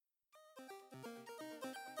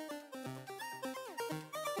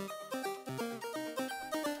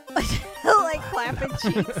like clapping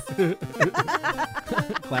cheeks.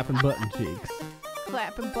 Clapping button cheeks.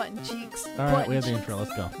 Clapping button cheeks. All right, we have the intro.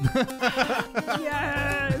 Let's go.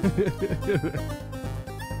 Yes.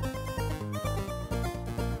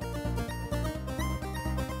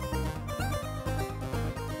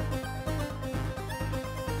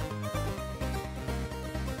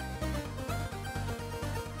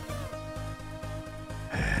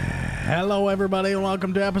 Hello, everybody, and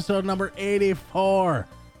welcome to episode number 84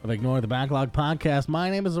 of Ignore the Backlog podcast. My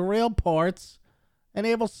name is The Real Ports, and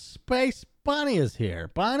Able Space Bunny is here.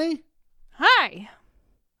 Bunny? Hi.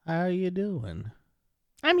 How are you doing?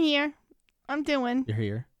 I'm here. I'm doing. You're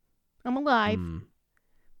here? I'm alive.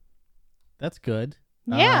 That's good.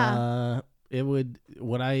 Yeah. Would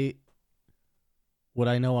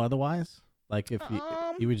I know otherwise? Like if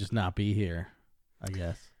you would just not be here, I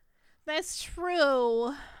guess. That's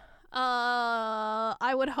true.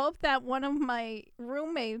 I would hope that one of my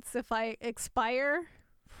roommates, if I expire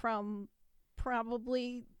from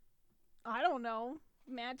probably, I don't know,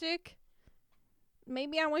 magic,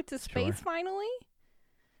 maybe I went to space finally.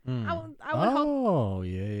 I would hope. Oh,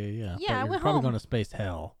 yeah. Yeah, I But would you're probably hope. going to space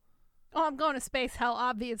hell. Oh, I'm going to space hell,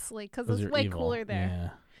 obviously, because it's you're way evil. cooler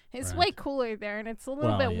there. Yeah. It's right. way cooler there, and it's a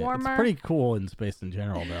little bit Yeah, warmer. It's pretty cool in space in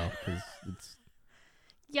general, though, because it's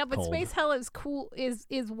Yeah, but cold. space hell is cool. Is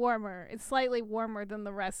warmer. It's slightly warmer than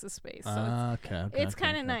the rest of space. So it's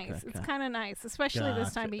kind of nice. Okay. It's kind of nice, especially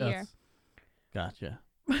this time of year. Gotcha.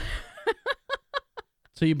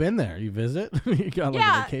 So you've been there? You visit? You got like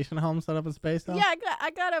a vacation home set up in space hell? Yeah,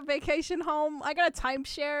 I got a vacation home. I got a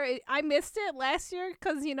timeshare. I missed it last year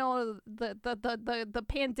because the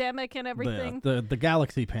pandemic and everything. The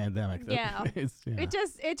galaxy pandemic. Yeah. It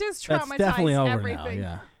just That's traumatized definitely over everything.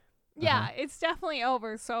 now. Yeah, it's definitely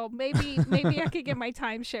over. So maybe I could get my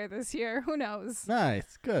timeshare this year. Who knows?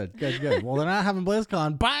 Nice. Good. Well, they're not having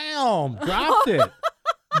BlizzCon. Bam! Dropped it.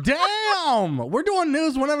 Damn! We're doing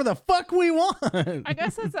news whenever the fuck we want. I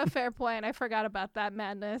guess that's a fair point. I forgot about that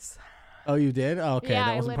madness. Oh, you did? Oh, okay, Yeah,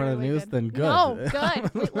 that I wasn't part of the literally news? did. Then good. No, good.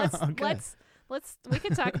 Okay. Let's we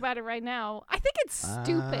can talk about it right now. I think it's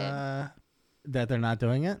stupid. That they're not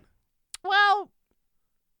doing it? Well,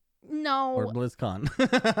 no. Or BlizzCon?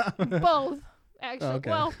 Both, actually. Okay.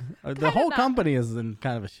 Well, The whole not. company is in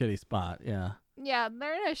kind of a shitty spot, yeah. yeah,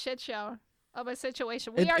 they're in a shit show of a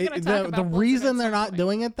situation. We are going to talk the about reason they're Blizzard at some not point.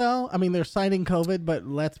 doing it, though, I mean, they're citing COVID, but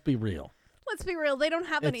let's be real. Let's be real. They don't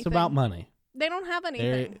have anything. It's about money. They don't have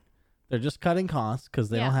anything. They're just cutting costs because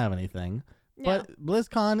they don't have anything. But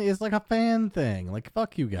BlizzCon is like a fan thing. Like,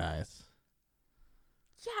 fuck you guys.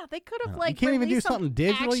 Yeah, they could have You like can't even do released some something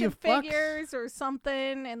digital, action you fucks. figures or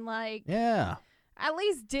something, and like Yeah. at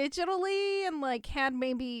least digitally, and like had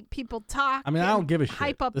maybe people talk. I mean, I don't give a shit.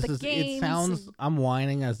 Hype up This the is, games. It sounds, I'm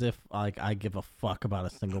whining as if like I give a fuck about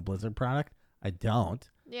a single Blizzard product. I don't.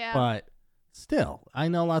 Yeah. But still, I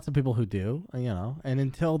know lots of people who do, and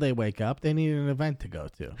until they wake up, they need an event to go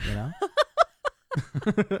to,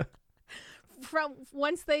 From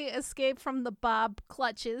once they escape from the Bob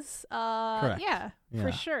clutches, Correct. yeah,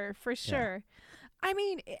 for sure. I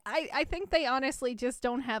mean, I think they honestly just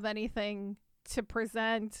don't have anything to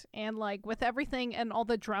present, and like with everything and all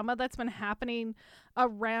the drama that's been happening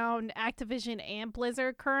around Activision and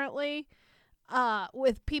Blizzard currently,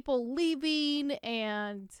 with people leaving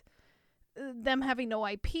and them having no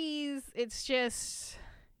IPs, it's just,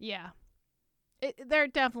 yeah, they're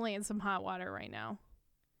definitely in some hot water right now.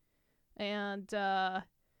 And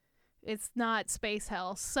it's not space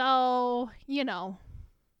hell. So, No.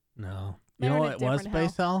 You They're know in a what was different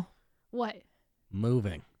space hell? what?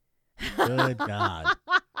 Moving. Good God.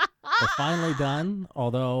 We're finally done,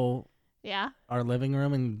 although Yeah. our living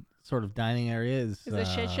room and sort of dining area is a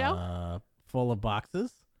shit show? Full of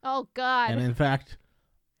boxes. Oh, God. And in fact,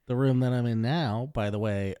 the room that I'm in now, by the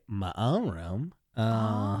way, my own room,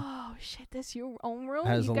 oh, shit. This your own room?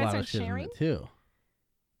 has You a guys lot are of shit sharing? in it too.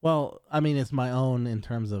 Well, I mean, it's my own in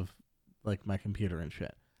terms of like my computer and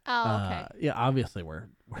shit. Oh, okay. Yeah, obviously we're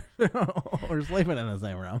sleeping in the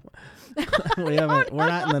same room. We're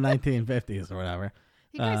not in the 1950s or whatever.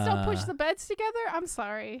 You guys don't push the beds together? I'm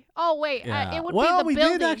sorry. Oh, wait. Yeah. It would well, be the we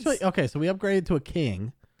buildings. did actually. Okay, so we upgraded to a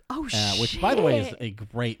king, Oh, shit. which, by the way, is a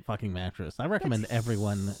great fucking mattress. I recommend That's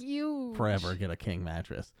everyone huge. forever get a king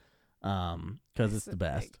mattress, because it's so the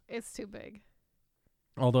best. big. It's too big.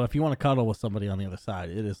 Although, if you want to cuddle with somebody on the other side,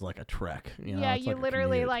 it is like a trek. Yeah, it's you like a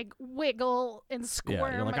literally commute. like wiggle and squirm.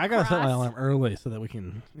 Yeah, you're like, I gotta set my across. alarm early so that we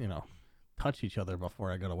can, touch each other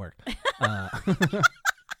before I go to work.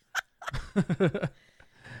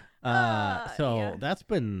 So that's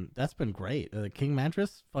been great. The King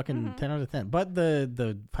mattress, fucking 10 out of 10. But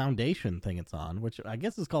the foundation thing it's on, which I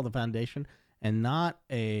guess is called the foundation, and not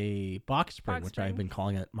a box spring, which I've been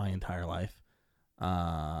calling it my entire life.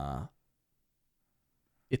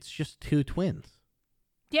 It's just two twins.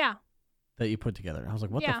 Yeah. That you put together. I was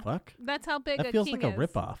like, what the fuck? That's how big that a feels king like is. a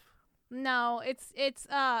ripoff. No, it's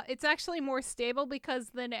actually more stable because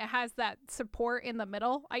then it has that support in the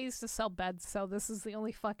middle. I used to sell beds, so this is the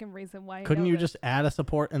only fucking reason why. Couldn't you just add a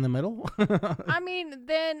support in the middle? I mean,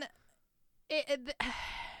 then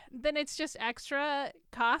then it's just extra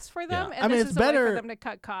cost for them. Yeah. And I mean, this it's is a way better for them to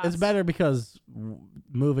cut costs. It's better because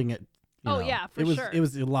moving it. You know, yeah, for sure. sure. It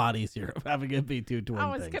was a lot easier having it be two twin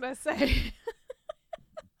I was things. gonna say.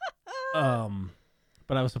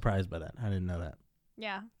 But I was surprised by that. I didn't know that.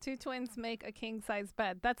 Yeah, two twins make a king size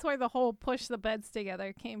bed. That's where the whole push the beds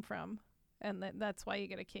together came from, and that's why you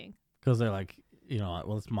get a king. Because they're like,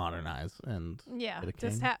 let's modernize and yeah, get a king.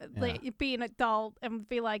 just Yeah. be an adult and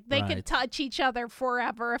be like they Right. can touch each other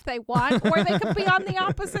forever if they want, or they could be on the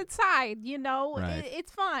opposite side. Right.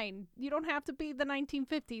 It's fine. You don't have to be the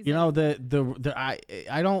 1950s.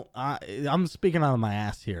 I'm speaking out of my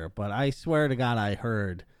ass here, but I swear to God, I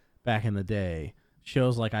heard back in the day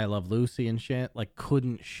shows like I Love Lucy and shit like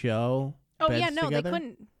couldn't show. Oh beds yeah, no,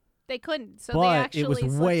 together. they couldn't. So but they actually it was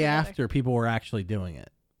slept way together. after people were actually doing it.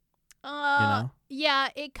 Yeah,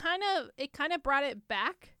 it kind of brought it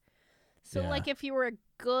back. So Yeah. like if you were a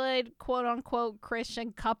good quote unquote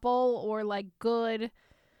Christian couple or like good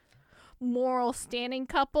moral standing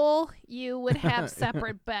couple, you would have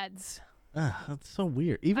separate beds. That's so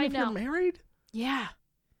weird. Even I if you're know. married? Yeah.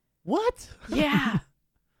 What? Yeah.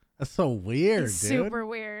 That's so weird, It's dude. super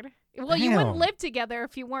weird. Well, you wouldn't Damn. live together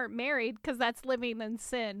if you weren't married because that's living in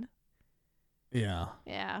sin. Yeah.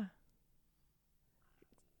 Yeah.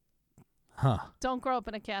 Huh. Don't grow up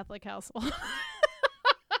in a Catholic household.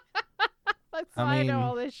 That's I why I know mean-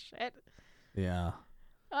 all this shit. Yeah.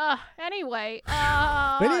 Anyway.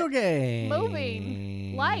 Video game.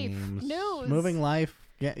 moving. Life. News. Moving life.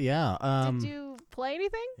 Yeah. Yeah. Did you play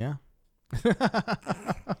anything? Yeah.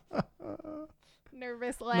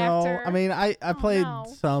 Nervous No, laughter. I mean I played no.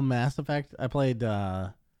 some Mass Effect. I played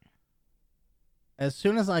as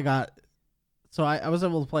soon as I got I was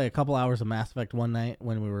able to play a couple hours of Mass Effect one night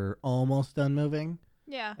when we were almost done moving.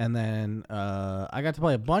 Yeah. And then I got to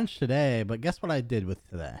play a bunch today, but guess what I did with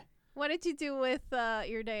today? What did you do with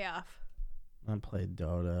your day off? I played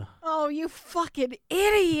Dota. Oh, you fucking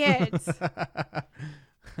idiot!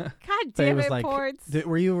 God They damn was it, like, Ports.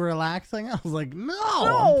 Were you relaxing? I was like, no,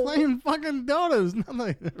 No. I'm playing fucking Dota. There's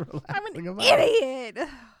nothing relaxing I'm an about. idiot.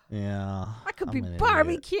 Yeah. I could I'm be an idiot.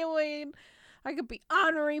 barbecuing. I could be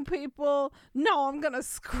honoring people. No, I'm gonna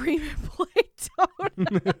scream and play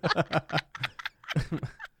Dota.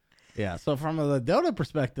 Yeah, so from the Dota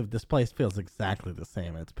perspective, this place feels exactly the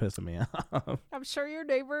same. It's pissing me off. I'm sure your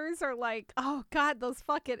neighbors are like, "Oh God, those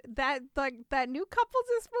fucking that new couple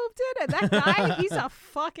just moved in, and that guy, he's a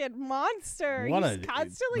fucking monster. What he's a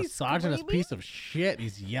constantly misogynist screaming." piece of shit.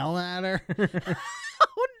 He's yelling at her.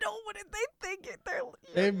 Oh no, what did they think?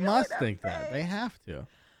 They You're must yelling think at that. me. They have to.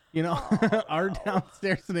 You know, our no.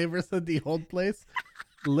 downstairs neighbors at the old place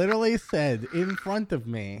literally said in front of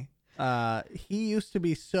me, he used to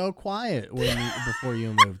be so quiet before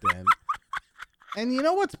you moved in. And you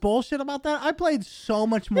know what's bullshit about that? I played so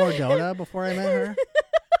much more Dota before I met her.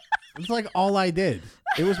 It's like all I did.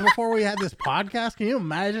 It was before we had this podcast. Can you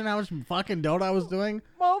imagine how much fucking Dota I was doing?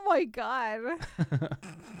 Oh my God.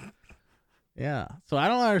 Yeah. So I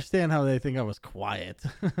don't understand how they think I was quiet.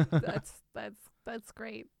 That's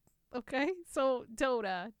great. Okay, so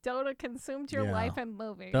Dota consumed your Yeah. life and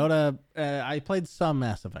moving. Dota, I played some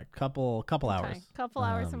Mass Effect, couple hours. Couple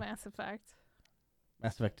hours of Mass Effect.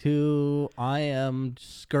 Mass Effect 2, I am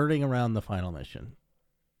skirting around the final mission.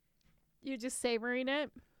 You just savoring it.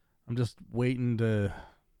 I'm just waiting to,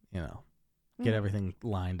 get everything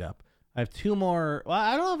lined up. I have two more. Well,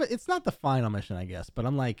 I don't know if it's not the final mission, I guess, but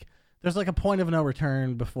I'm like, there's like a point of no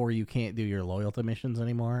return before you can't do your loyalty missions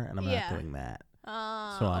anymore, and I'm not doing that.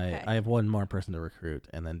 So okay. I have one more person to recruit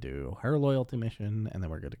and then do her loyalty mission, and then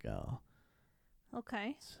we're good to go.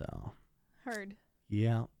 Okay. So, Heard.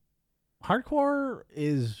 yeah. Hardcore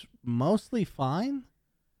is mostly fine,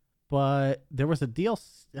 but there was a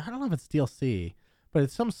DLC. I don't know if it's DLC, but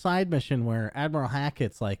it's some side mission where Admiral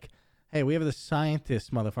Hackett's like, hey, we have this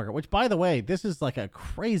scientist motherfucker, which, by the way, this is like a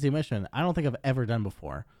crazy mission I don't think I've ever done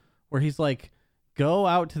before, where he's like, go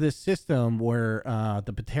out to this system where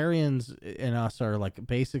the Batarians and us are like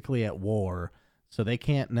basically at war, so they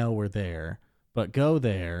can't know we're there, but go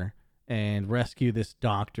there and rescue this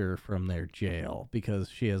doctor from their jail because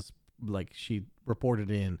she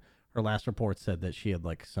reported in her last report said that she had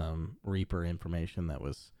like some Reaper information that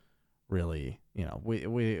was really,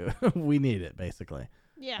 we we need it basically.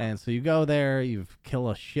 Yeah. And so you go there, you kill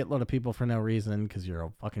a shitload of people for no reason because you're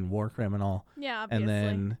a fucking war criminal. Yeah, obviously.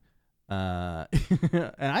 And then,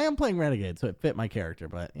 and I am playing Renegade, so it fit my character.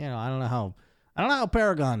 But I don't know how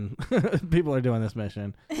Paragon people are doing this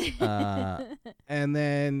mission. And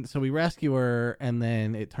then, so we rescue her, and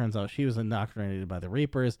then it turns out she was indoctrinated by the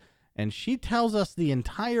Reapers, and she tells us the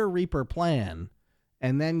entire Reaper plan,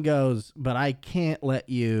 and then goes, "But I can't let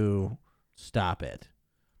you stop it."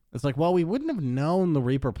 It's like, well, we wouldn't have known the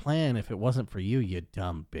Reaper plan if it wasn't for you, you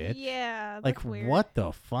dumb bitch. Yeah, that's like, weird. What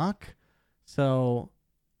the fuck? So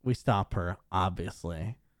we stop her,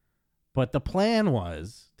 obviously. But the plan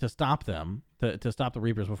was to stop them, to stop the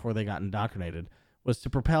Reapers before they got indoctrinated, was to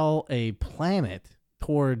propel a planet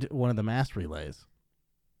toward one of the mass relays,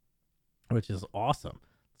 which is awesome.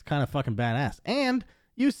 It's kind of fucking badass. And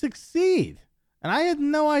you succeed. And I had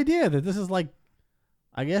no idea that this is like,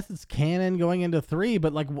 I guess it's canon going into 3,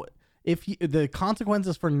 but like, if the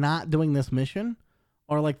consequences for not doing this mission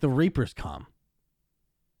are like the Reapers come.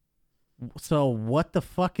 So what the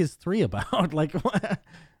fuck is 3 about? Like,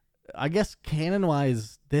 I guess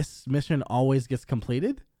canon-wise, this mission always gets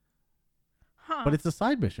completed, but it's a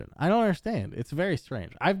side mission. I don't understand. It's very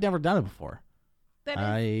strange. I've never done it before.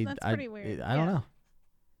 That's pretty weird. I don't know.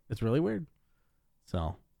 It's really weird.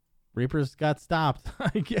 So, Reapers got stopped,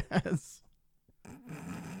 I guess.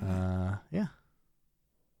 Yeah.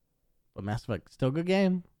 But Mass Effect still a good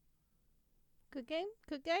game. Good game.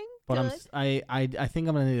 But good. I think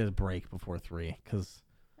I'm gonna need a break before 3 because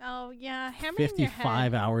Oh yeah, hammering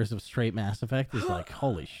 55 hours of straight Mass Effect is like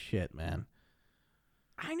holy shit, man.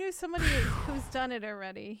 I knew somebody who's done it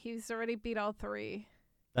already. He's already beat all 3.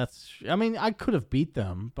 I mean, I could have beat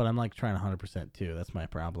them, but I'm like trying 100% too. That's my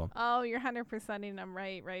problem. Oh, you're 100%ing them.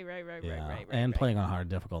 Right. And playing on hard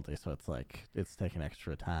difficulty, so it's like it's taking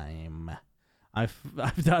extra time. I've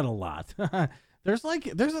done a lot. There's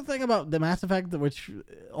a thing about the Mass Effect which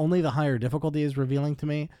only the higher difficulty is revealing to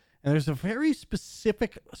me, and there's a very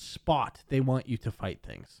specific spot they want you to fight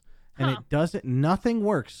things, and it doesn't. Nothing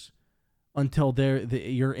works until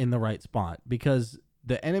you're in the right spot because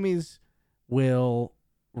the enemies will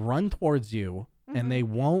run towards you and they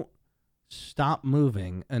won't stop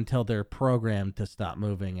moving until they're programmed to stop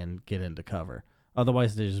moving and get into cover.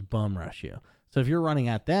 Otherwise, they just bum rush you. So if you're running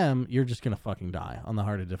at them, you're just going to fucking die on the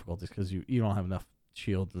harder difficulties because you don't have enough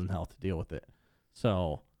shields and health to deal with it.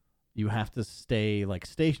 So you have to stay like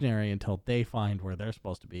stationary until they find where they're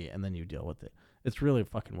supposed to be, and then you deal with it. It's really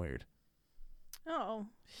fucking weird. Oh,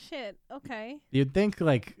 shit. Okay. You'd think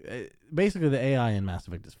like basically the AI in Mass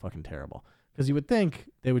Effect is fucking terrible. Because you would think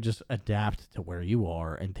they would just adapt to where you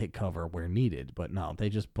are and take cover where needed. But no, they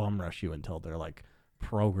just bum rush you until they're like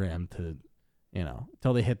programmed to,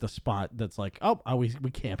 until they hit the spot that's like, oh, we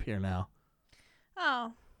camp here now.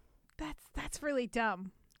 Oh, that's really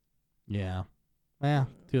dumb. Yeah.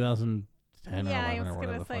 2010 yeah, or 11 I was or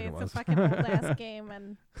whatever going to say it was. it's a fucking old ass game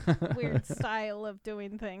and weird style of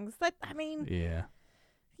doing things. Yeah.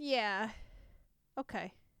 Yeah.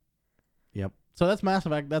 Okay. Yep. So that's Mass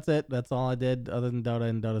Effect. That's it. That's all I did other than Dota,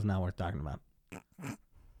 and Dota's not worth talking about.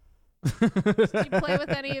 Do you play with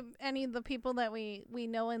any of the people that we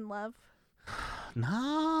know and love?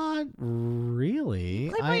 Not really.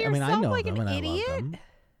 You play by yourself I know like them an and idiot? I love them.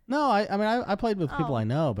 No, I played with people Oh. I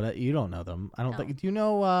know, but you don't know them. I don't think. Do you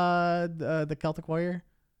know the Celtic Warrior?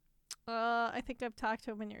 I think I've talked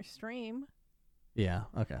to him in your stream. Yeah.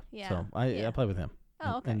 Okay. Yeah, So I played with him.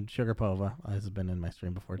 Oh, okay. And Sugar Pova has been in my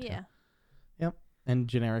stream before too. Yeah. Yep. And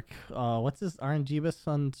generic. What's his RNGeebus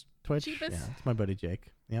on Twitch? Jeebus? Yeah, it's my buddy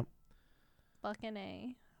Jake. Yep. Fucking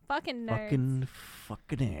A. Fucking nerds.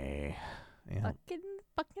 Fucking A. Yeah.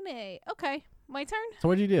 Fucking A. Okay, my turn. So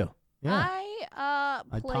what'd you do? Yeah. I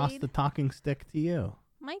I played. tossed the talking stick to you.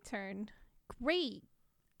 My turn. Great.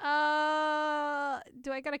 Do I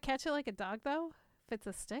gotta catch it like a dog though? If it's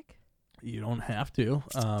a stick? You don't have to,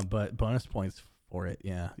 but bonus points for it.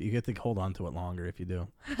 Yeah, you get to hold on to it longer if you do.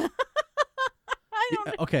 I don't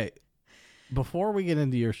know. Okay, before we get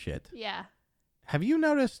into your shit, Yeah. have you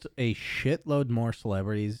noticed a shitload more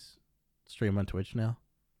celebrities stream on Twitch now?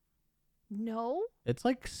 No. It's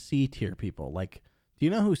like C tier people. Like, do you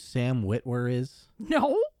know who Sam Witwer is?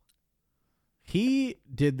 No. He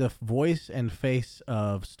did the voice and face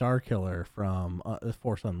of Starkiller from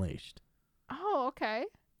Force Unleashed. Oh, okay.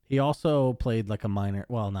 He also played like a minor.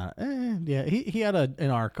 Well, not. He had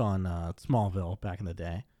an arc on Smallville back in the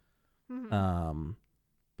day. Mhm.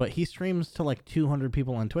 but he streams to like 200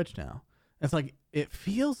 people on Twitch now. It's like, it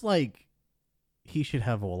feels like he should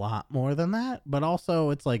have a lot more than that, but also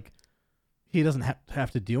it's like he doesn't have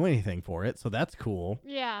to do anything for it, so that's cool.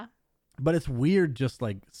 Yeah. But it's weird just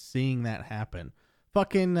like seeing that happen.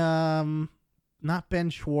 Fucking not Ben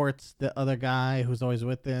Schwartz, the other guy who's always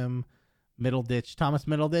with him, Thomas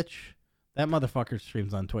Middleditch. That motherfucker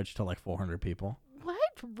streams on Twitch to like 400 people. What?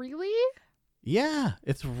 Really? Yeah,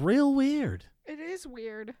 it's real weird. It is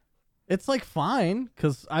weird. It's like fine,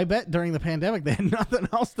 because I bet during the pandemic they had nothing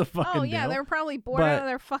else to fucking Oh, yeah, do. they're probably bored out of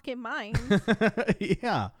their fucking minds.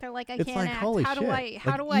 Yeah. They're like, I It's can't like, act. holy How shit.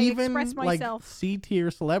 do I even, express myself? Like,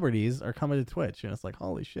 C-tier celebrities are coming to Twitch, and it's like,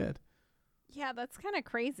 holy shit. Yeah, that's kind of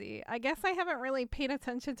crazy. I guess I haven't really paid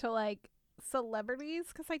attention to like celebrities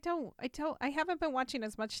because I haven't been watching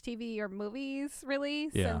as much TV or movies really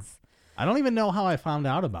since. I don't even know how I found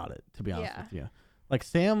out about it, to be honest with you. Like,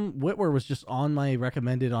 Sam Witwer was just on my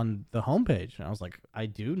recommended on the homepage, and I was like, I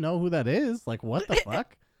do know who that is. Like, what the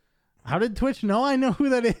fuck? How did Twitch know I know who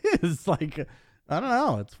that is? Like, I don't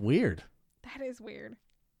know. It's weird. That is weird.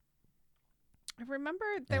 I remember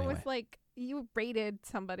there was like, you rated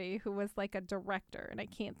somebody who was like a director, and I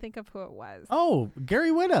can't think of who it was. Oh,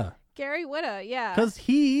 Gary Whitta. Gary Whitta, yeah. Because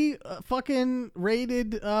he fucking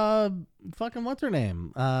rated, fucking what's her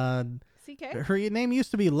name? CK? Her name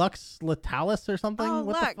used to be Lux Latalis or something. Oh,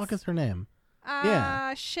 what Lux. the fuck is her name?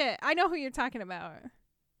 Yeah. Shit. I know who you're talking about.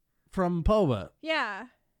 From POVA. Yeah.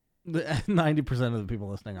 90% of the people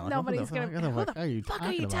listening are like, Nobody's what the fuck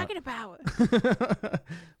are you talking about?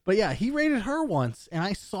 But yeah, he rated her once, and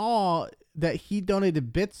I saw that he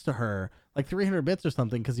donated bits to her, like 300 bits or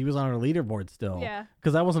something, because he was on her leaderboard still. Yeah.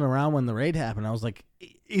 Because I wasn't around when the raid happened. I was like,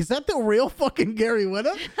 is that the real fucking Gary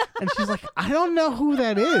Whitta? And she's like, I don't know who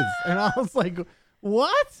that is. And I was like,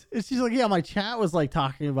 what? And she's like, yeah, my chat was like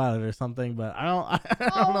talking about it or something, but I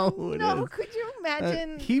don't know who it is. Could you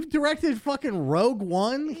imagine? He directed fucking Rogue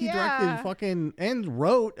One. He directed fucking and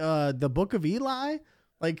wrote the Book of Eli.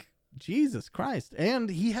 Like, Jesus Christ. And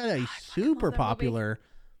he had a super popular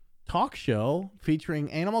talk show featuring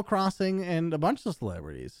Animal Crossing and a bunch of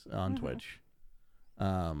celebrities on Twitch.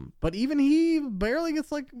 But even he barely gets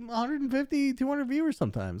like 150, 200 viewers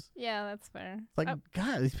sometimes. Yeah, that's fair. It's like,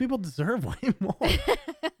 God, these people deserve way more.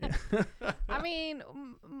 I mean,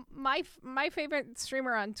 my favorite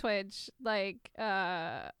streamer on Twitch, like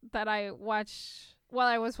that I watch while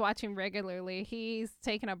I was watching regularly, he's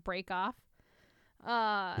taken a break off.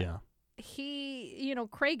 Yeah. He,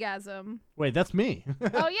 Craigasm. Wait, that's me.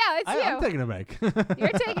 Oh yeah, it's you. I'm taking a break. You're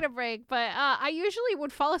taking a break, but I usually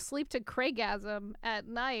would fall asleep to Craigasm at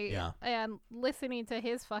night and listening to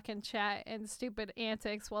his fucking chat and stupid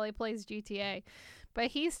antics while he plays GTA. But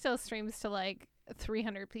he still streams to like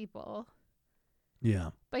 300 people.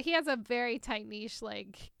 Yeah. But he has a very tight niche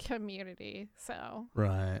like community, so.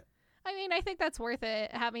 Right. I mean, I think that's worth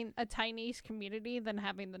it, having a tight niche community than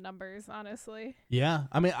having the numbers, honestly. Yeah.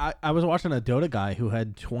 I mean, I was watching a Dota guy who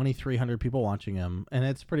had 2,300 people watching him, and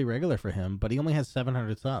it's pretty regular for him, but he only has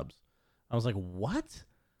 700 subs. I was like, what?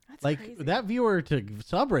 That's like, crazy. that viewer to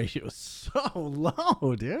sub ratio is so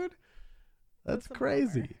low, dude. That's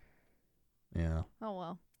crazy. Yeah. Oh,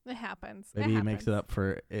 well. It happens. Maybe he makes it up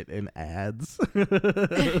for it in ads. As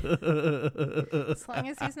long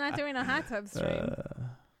as he's not doing a hot tub stream.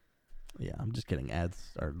 Yeah, I'm just kidding. Ads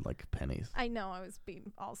are like pennies. I know, I was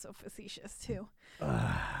being also facetious too.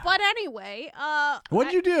 But anyway,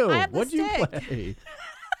 what'd you do? What'd you play?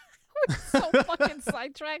 We're so fucking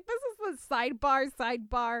sidetracked. This is the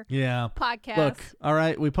sidebar Yeah. podcast. Look, all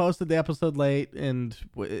right, we posted the episode late, and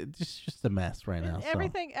it's just a mess right now.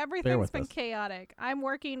 Everything's been us. chaotic. I'm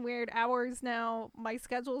working weird hours now. My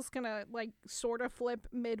schedule's gonna like sort of flip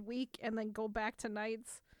midweek and then go back to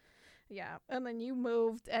nights. Yeah, and then you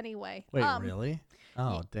moved anyway. Wait, really?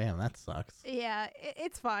 Oh, damn, that sucks. Yeah,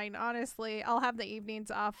 it's fine. Honestly, I'll have the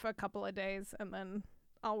evenings off a couple of days, and then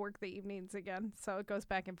I'll work the evenings again. So it goes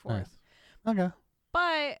back and forth. Nice. Okay.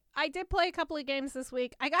 But I did play a couple of games this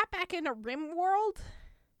week. I got back into RimWorld.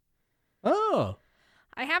 Oh.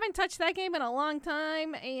 I haven't touched that game in a long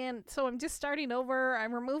time, and so I'm just starting over. I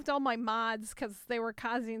removed all my mods because they were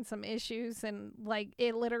causing some issues, and like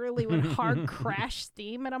it literally would hard crash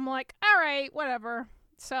Steam, and I'm like, all right, whatever.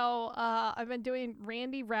 So I've been doing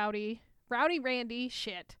Rowdy Randy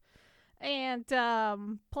shit, and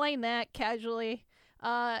playing that casually.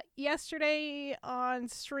 Yesterday on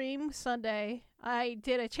stream, Sunday, I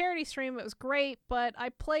did a charity stream. It was great, but I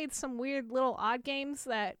played some weird little odd games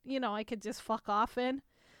that, I could just fuck off in.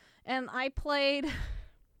 And I played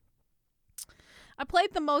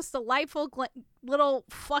the most delightful little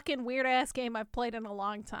fucking weird ass game I've played in a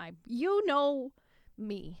long time. You know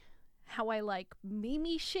me. How I like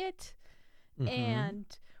meme shit Mhm. and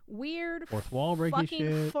weird Fourth wall breaky fucking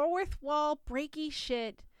shit. fourth wall breaky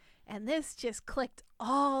shit. And this just clicked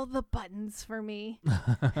all the buttons for me.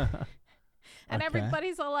 And Okay.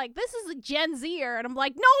 everybody's all like, this is a Gen Zer. And I'm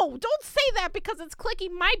like, no, don't say that because it's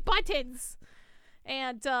clicking my buttons.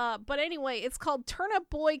 And, but anyway, it's called Turnip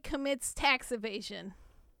Boy Commits Tax Evasion.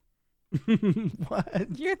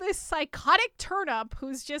 What? You're this psychotic turnip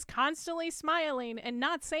who's just constantly smiling and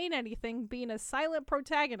not saying anything, being a silent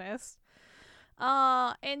protagonist.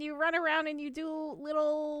 And you run around and you do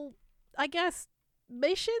little, I guess,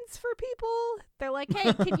 missions for people. They're like,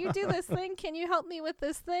 hey, can you do this thing? Can you help me with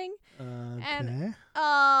this thing? Okay.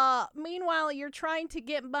 Meanwhile, you're trying to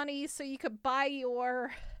get money so you could buy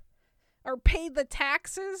or pay the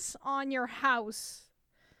taxes on your house.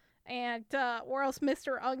 And, or else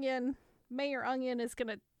Mayor Onion is going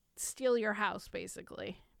to steal your house,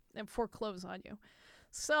 basically, and foreclose on you.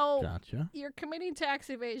 So Gotcha. you're committing tax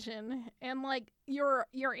evasion, and like your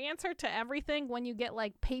answer to everything when you get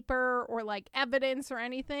like paper or like evidence or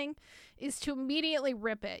anything is to immediately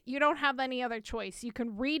rip it. You don't have any other choice. You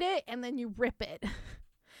can read it and then you rip it.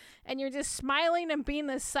 And you're just smiling and being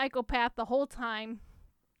this psychopath the whole time.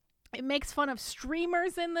 It makes fun of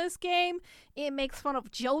streamers in this game. It makes fun of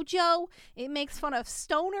JoJo. It makes fun of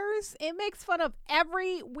stoners. It makes fun of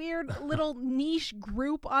every weird little niche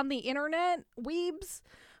group on the internet. Weebs,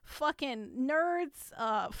 fucking nerds,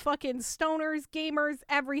 fucking stoners, gamers,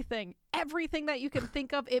 everything. Everything that you can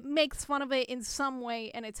think of, it makes fun of it in some way,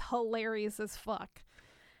 and it's hilarious as fuck.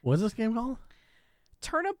 What's this game called?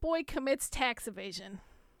 Turnip Boy Commits Tax Evasion.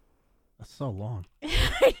 That's so long.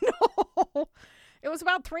 I know. It was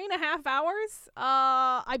about 3.5 hours.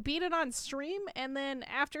 I beat it on stream, and then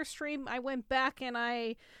after stream, I went back and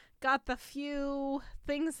I got the few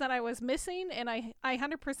things that I was missing, and I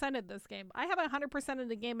 100%ed this game. I haven't 100%ed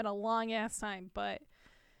the game in a long ass time, but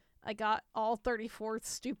I got all 34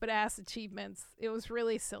 stupid ass achievements. It was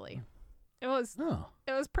really silly. It was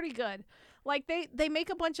pretty good. Like they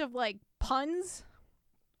make a bunch of like puns,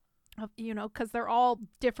 you know, because they're all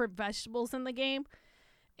different vegetables in the game.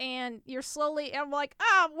 And you're slowly, I'm like,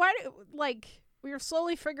 we're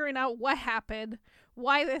slowly figuring out what happened,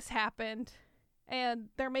 why this happened. And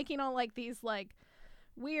they're making all like these like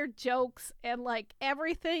weird jokes, and like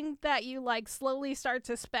everything that you like slowly start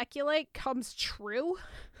to speculate comes true.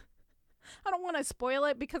 I don't want to spoil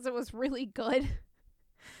it because it was really good.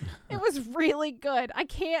 It was really good. I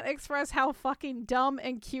can't express how fucking dumb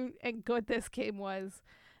and cute and good this game was.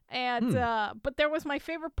 And, but there was my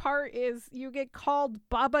favorite part is you get called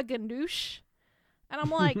Baba Ganoush. And I'm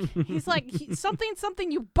like, he's like,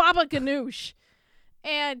 something, you Baba Ganoush.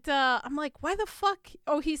 And, I'm like, why the fuck?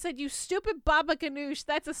 Oh, he said, you stupid Baba Ganoush.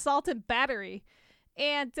 That's assault and battery.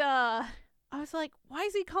 And, I was like, why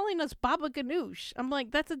is he calling us Baba Ganoush? I'm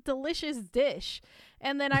like, that's a delicious dish.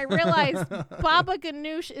 And then I realized Baba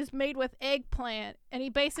Ganoush is made with eggplant. And he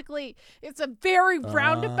basically, it's a very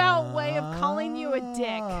roundabout way of calling you a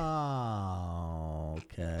dick. Oh,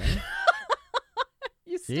 okay.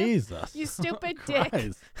 Jesus. You stupid dick.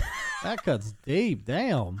 That cuts deep.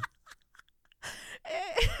 Damn.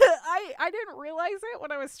 I didn't realize it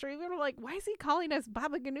when I was streaming. I'm like, why is he calling us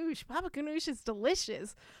Baba Ganoush? Baba Ganoush is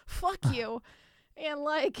delicious. Fuck you. And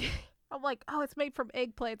like, I'm like, oh, it's made from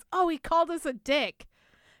eggplants. Oh, he called us a dick.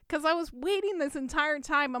 Because I was waiting this entire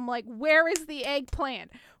time. I'm like, where is the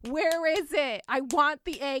eggplant? Where is it? I want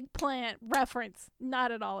the eggplant reference.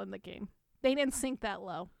 Not at all in the game. They didn't sink that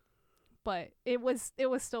low. But it was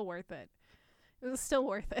still worth it. It was still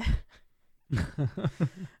worth it.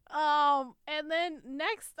 And then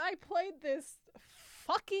next I played this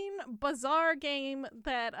fucking bizarre game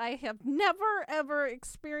that I have never ever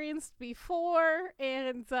experienced before,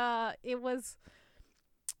 and it was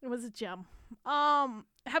a gem.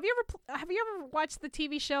 Have you ever watched the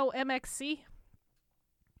TV show MXC?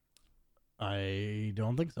 I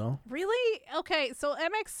don't think so. Really? Okay, so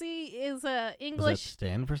MXC is a English. Does that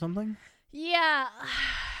stand for something? Yeah,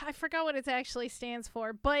 I forgot what it actually stands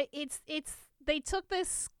for, but it's they took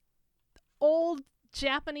this old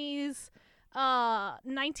Japanese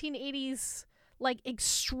 1980s like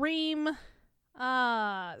extreme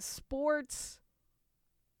sports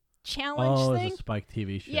challenge thing. It was a Spike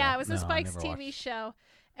TV show. Yeah, it was a Spike's TV show.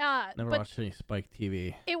 Never watched any Spike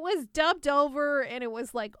TV. It was dubbed over, and it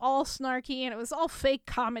was like all snarky, and it was all fake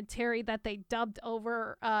commentary that they dubbed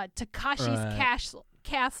over Takashi's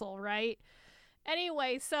Castle, right?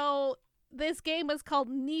 Anyway, so this game is called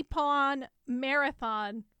Nippon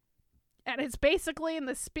Marathon, and it's basically in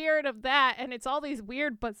the spirit of that, and it's all these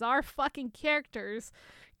weird, bizarre fucking characters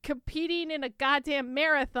competing in a goddamn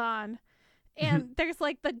marathon. And there's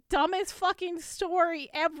like the dumbest fucking story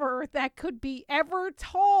ever that could be ever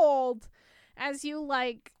told as you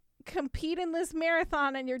like compete in this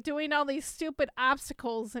marathon and you're doing all these stupid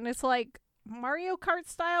obstacles. And it's like Mario Kart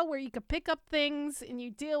style where you could pick up things and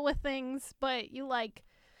you deal with things, but you like,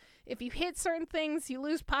 if you hit certain things, you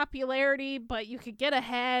lose popularity, but you could get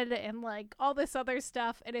ahead and like all this other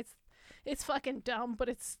stuff. And it's fucking dumb, but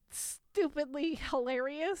it's stupidly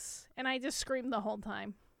hilarious. And I just screamed the whole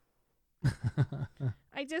time.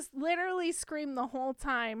 I just literally screamed the whole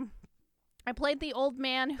time. I played the old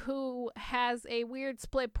man who has a weird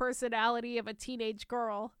split personality of a teenage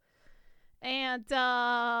girl. And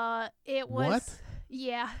it was... What?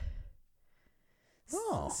 Yeah.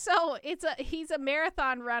 Oh. So he's a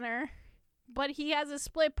marathon runner, but he has a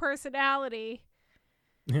split personality.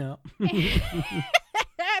 Yeah.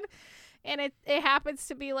 and it happens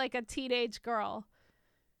to be like a teenage girl.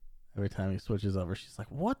 Every time he switches over, she's like,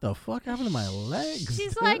 "What the fuck happened to my legs?"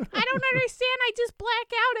 She's like, "I don't understand. I just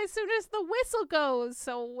black out as soon as the whistle goes."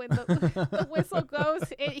 So when the whistle goes,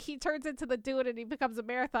 he turns into the dude and he becomes a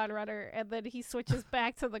marathon runner, and then he switches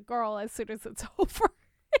back to the girl as soon as it's over.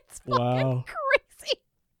 It's fucking crazy.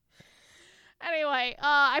 Anyway,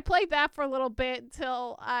 I played that for a little bit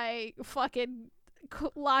until I fucking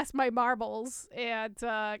lost my marbles and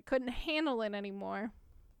couldn't handle it anymore.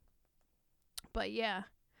 But yeah,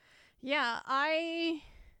 it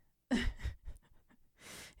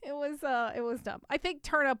was dumb. I think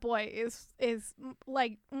Turnip Boy is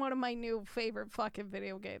like one of my new favorite fucking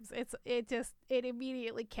video games. It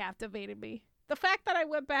immediately captivated me. The fact that I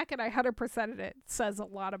went back and I 100%ed it says a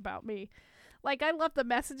lot about me. Like, I love The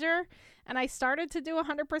Messenger, and I started to do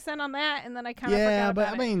 100% on that, and then I kind of forgot about it. Yeah,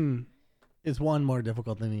 but I mean, is one more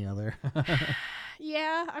difficult than the other?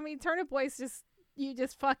 Yeah, I mean, Turnip Boy's you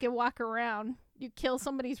just fucking walk around. You kill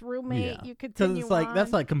somebody's roommate. Yeah. You continue it's like on.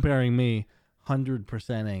 that's like comparing me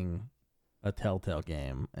 100%ing a Telltale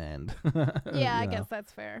game, and yeah, I guess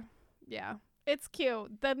that's fair. Yeah, it's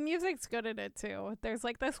cute. The music's good in it too. There's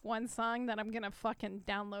like this one song that I'm gonna fucking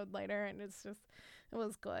download later, and it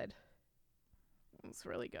was good. It was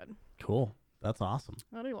really good. Cool. That's awesome.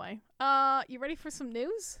 Anyway, you ready for some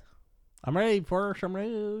news? I'm ready for some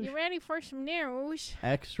news. You ready for some news?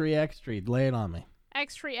 Extra. Lay it on me.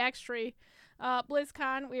 Extra.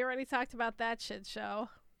 BlizzCon, we already talked about that shit show.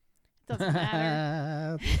 Doesn't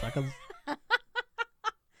matter.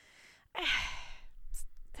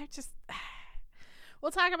 They're just...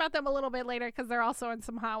 We'll talk about them a little bit later because they're also in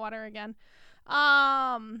some hot water again.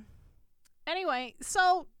 Anyway,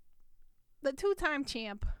 so the two-time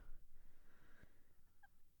champ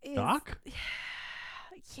is... Doc?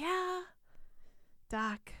 Yeah.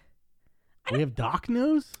 Doc. We have Doc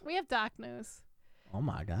news? We have Doc news. Oh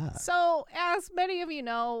my god. So, as many of you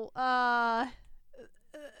know,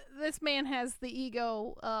 this man has the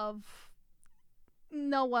ego of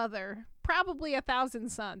no other. Probably 1,000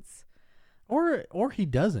 suns. Or he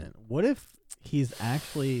doesn't. What if he's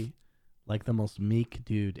actually like the most meek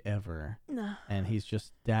dude ever? No. And he's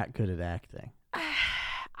just that good at acting?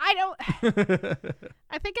 I don't...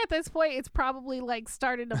 I think at this point, it's probably like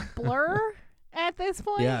starting to blur at this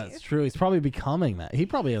point. Yeah, it's true. He's probably becoming that. He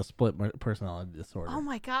probably has split personality disorder. Oh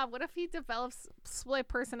my god, what if he develops split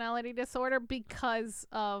personality disorder because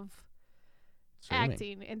of Streaming.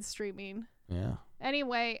 acting and streaming? Yeah.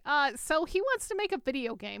 Anyway, so he wants to make a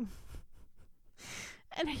video game.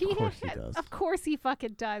 And Of course he does. Of course he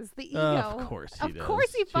fucking does. The ego. Of course he does. Of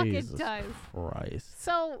course he fucking Jesus does. Christ.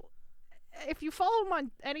 So if you follow him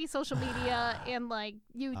on any social media and like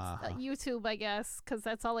YouTube, I guess, because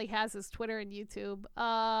that's all he has is Twitter and YouTube.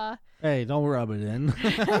 Hey, don't rub it in.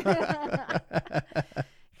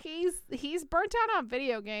 He's burnt out on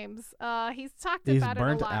video games. He's talked He's about it a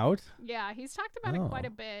burnt lot. out? Yeah, he's talked about it quite a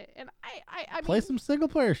bit. And I Play mean, some single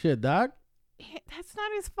player shit, Doc. that's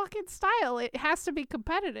not his fucking style. It has to be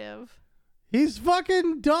competitive. He's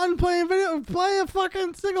fucking done playing video. Play a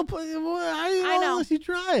fucking single player. I know. Unless you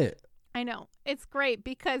try it. I know. It's great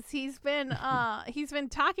because he's been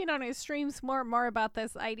talking on his streams more and more about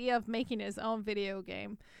this idea of making his own video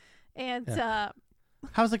game. And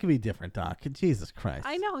how's it gonna be different, Doc? Jesus Christ.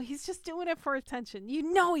 I know, he's just doing it for attention.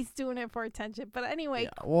 You know he's doing it for attention. But anyway,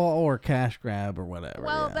 well, or cash grab or whatever.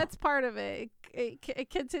 Well, yeah. that's part of it.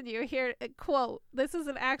 Continue here. Quote. This is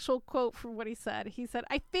an actual quote from what he said. He said,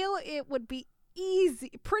 "I feel it would be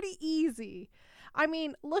pretty easy. I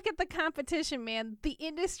mean, look at the competition, man. The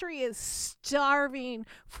industry is starving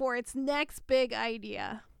for its next big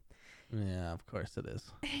idea. Yeah, of course it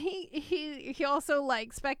is. He also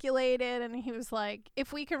like speculated, and he was like,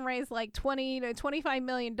 if we can raise like $20 to $25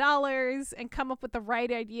 million and come up with the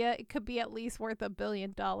right idea, it could be at least worth $1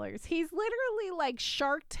 billion. He's literally like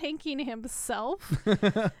Shark Tanking himself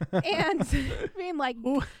and being like,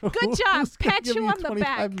 good job, pat you on the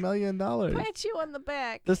back. $25 million. Pat you on the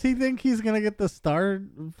back. Does he think he's gonna get the Star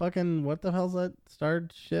fucking what the hell's that Star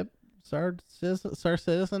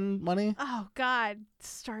Citizen money? Oh God,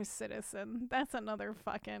 Star Citizen. That's another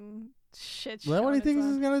fucking shit show. Is that what he thinks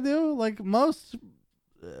he's gonna do? Like most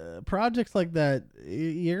projects like that,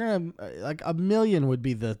 you're gonna like $1 million would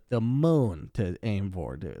be the moon to aim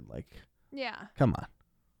for, dude. Like, yeah. Come on.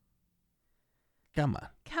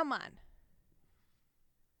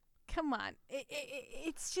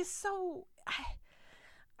 It's just so.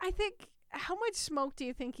 I think. How much smoke do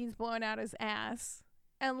you think he's blowing out his ass?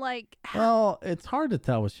 And like, well, it's hard to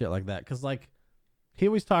tell with shit like that because like he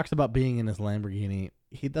always talks about being in his Lamborghini.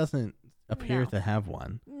 He doesn't appear to have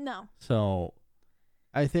one. No. So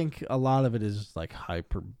I think a lot of it is just like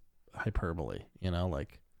hyperbole, you know,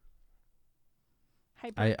 like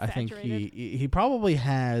I think he probably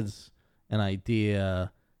has an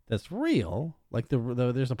idea that's real. Like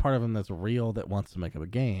there's a part of him that's real that wants to make up a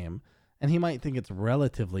game, and he might think it's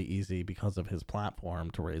relatively easy because of his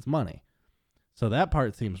platform to raise money. So that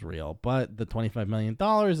part seems real, but the $25 million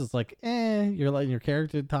is like, you're letting your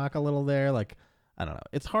character talk a little there. Like, I don't know.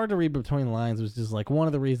 It's hard to read between the lines, which is like one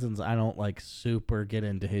of the reasons I don't like super get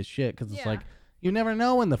into his shit. Cause it's like, you never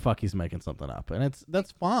know when the fuck he's making something up, and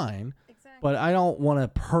that's fine. Exactly. But I don't want to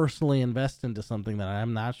personally invest into something that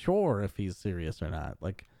I'm not sure if he's serious or not.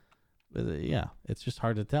 Like, yeah, it's just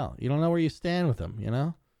hard to tell. You don't know where you stand with him, you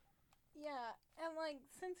know? Yeah. And like,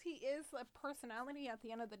 since he is a personality at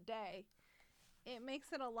the end of the day, it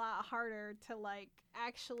makes it a lot harder to like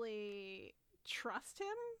actually trust him.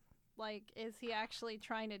 Like, is he actually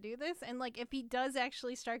trying to do this? And like, if he does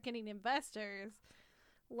actually start getting investors,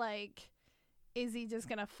 like, is he just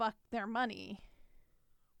gonna fuck their money?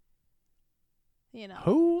 You know,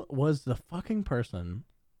 who was the fucking person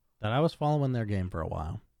that I was following their game for a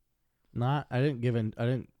while? I didn't give them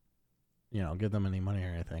any money or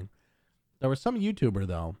anything. There was some YouTuber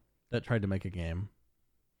though that tried to make a game.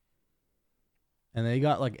 And they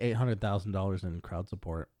got like $800,000 in crowd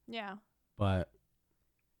support. Yeah. But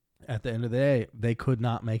at the end of the day, they could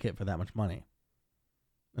not make it for that much money.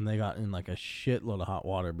 And they got in like a shitload of hot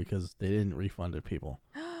water because they didn't refund it people.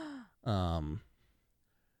 But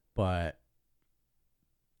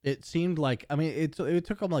it seemed like, I mean, it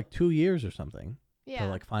took them like 2 years or something to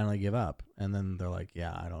like finally give up. And then they're like,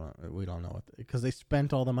 yeah, we don't know because they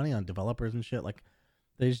spent all the money on developers and shit. Like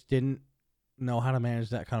they just didn't know how to manage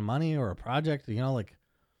that kind of money or a project, you know, like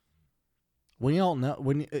when you don't know,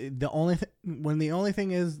 when the only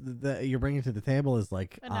thing is that you're bringing to the table is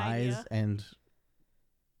like eyes idea. And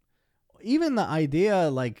even the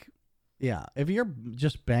idea, like, yeah, if you're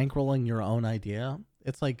just bankrolling your own idea,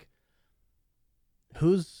 it's like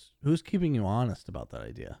who's keeping you honest about that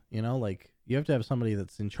idea, you know, like you have to have somebody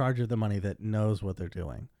that's in charge of the money that knows what they're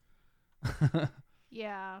doing.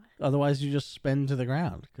 Yeah. Otherwise, you just spin to the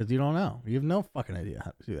ground because you don't know. You have no fucking idea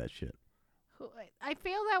how to do that shit. I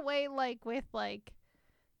feel that way, like with like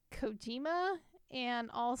Kojima and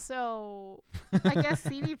also I guess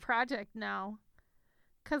CD Projekt now,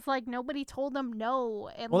 because like nobody told them no.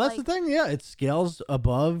 And well, that's the thing. Yeah, it scales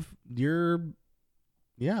above your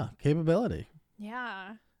capability.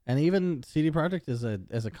 Yeah. And even CD Projekt as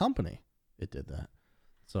a company, it did that.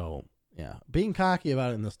 So. Yeah, being cocky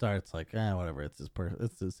about it in the start, it's like, whatever. It's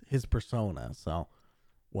his persona, so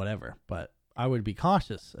whatever. But I would be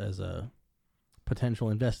cautious as a potential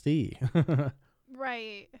investee.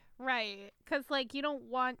 Right. Because like you don't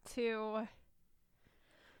want to.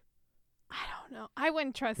 I don't know. I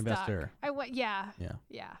wouldn't trust investor. Doc. Yeah.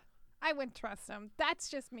 I wouldn't trust him. That's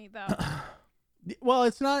just me though. Well,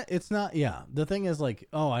 it's not. Yeah, the thing is like,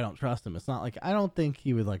 I don't trust him. It's not like I don't think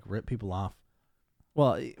he would like rip people off.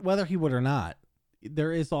 Well, whether he would or not,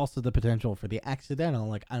 there is also the potential for the accidental,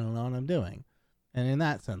 like, I don't know what I'm doing. And in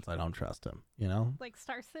that sense, I don't trust him, you know? Like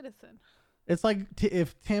Star Citizen. It's like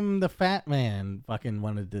if Tim the Fat Man fucking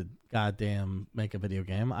wanted to goddamn make a video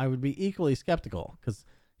game, I would be equally skeptical because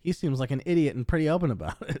he seems like an idiot and pretty open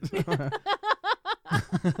about it.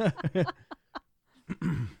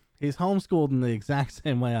 He's homeschooled in the exact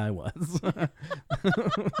same way I was,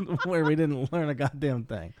 where we didn't learn a goddamn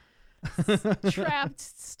thing. Trapped,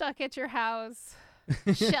 stuck at your house,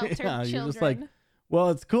 sheltered children. You're just like, well,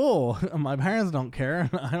 it's cool. My parents don't care.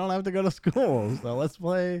 I don't have to go to school, so let's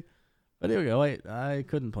play video game. Wait, I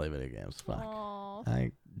couldn't play video games. Fuck. Aww.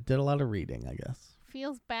 I did a lot of reading, I guess.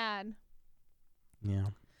 feels bad. Yeah.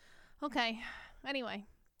 Okay. Anyway.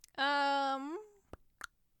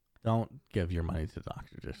 Don't give your money to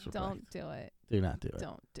Dr. Disrespect. Don't do it. Do not do it.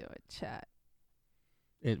 Don't do it, chat.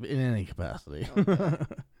 In any capacity. Don't do it.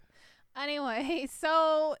 Anyway,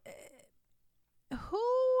 so who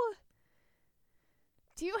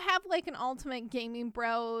do you have like an ultimate gaming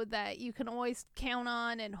bro that you can always count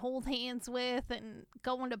on and hold hands with and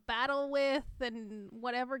go into battle with, and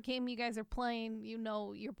whatever game you guys are playing, you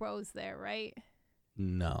know your bro's there, right?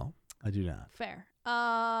 No, I do not. Fair.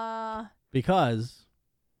 Because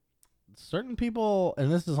certain people,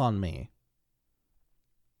 and this is on me,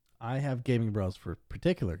 I have gaming bros for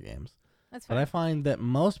particular games. That's fair. But I find that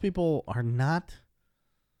most people are not,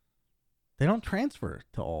 they don't transfer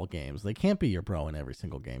to all games. They can't be your bro in every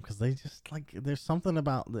single game because they just like, there's something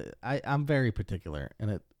about I'm very particular,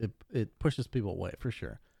 and it pushes people away for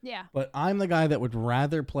sure. Yeah. But I'm the guy that would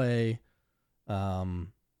rather play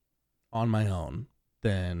on my own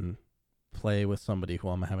than play with somebody who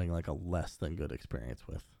I'm having like a less than good experience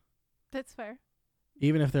with. That's fair.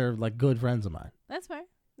 Even if they're like good friends of mine. That's fair.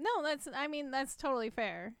 No, that's totally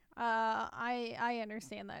fair. I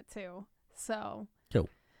understand that too. So Cool.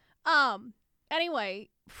 Anyway,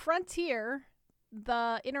 Frontier,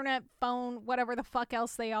 the internet phone, whatever the fuck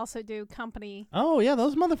else they also do, company. Oh yeah,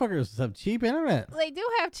 those motherfuckers have cheap internet. They do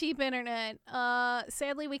have cheap internet.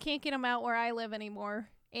 Sadly we can't get them out where I live anymore.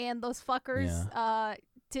 And those fuckers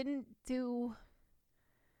didn't do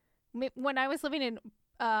when I was living in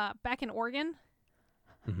back in Oregon.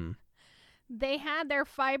 Mm-hmm. They had their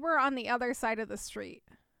fiber on the other side of the street.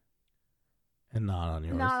 And not on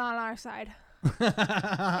yours. Not on our side.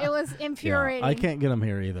 It was infuriating. Yeah, I can't get them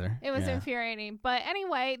here either. It was infuriating. But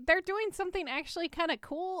anyway, they're doing something actually kind of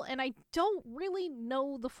cool, and I don't really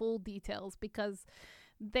know the full details because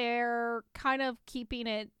they're kind of keeping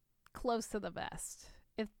it close to the vest,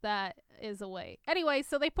 if that is a way. Anyway,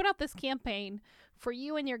 so they put out this campaign for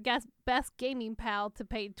you and your best gaming pal to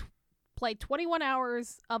play 21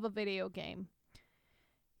 hours of a video game.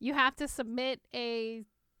 You have to submit a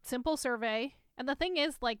simple survey. And the thing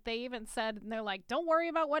is, like, they even said, and they're like, don't worry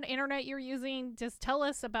about what internet you're using. Just tell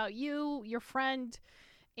us about you, your friend,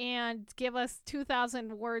 and give us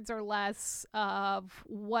 2,000 words or less of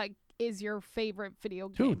what is your favorite video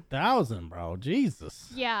game. 2,000, bro.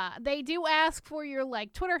 Jesus. Yeah, they do ask for your,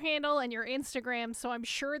 like, Twitter handle and your Instagram, so I'm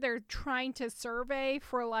sure they're trying to survey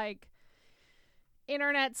for, like,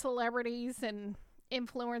 internet celebrities and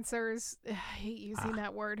influencers. I hate using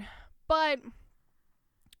that word. But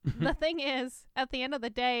the thing is, at the end of the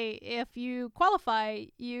day, if you qualify,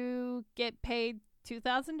 you get paid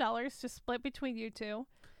 $2,000 to split between you two.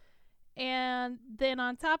 And then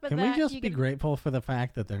on top of Can that, we just be grateful for the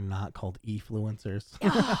fact that they're not called e-fluencers?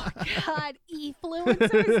 Oh, God,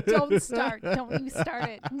 e-fluencers? Don't start. Don't you start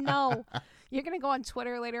it. No. You're going to go on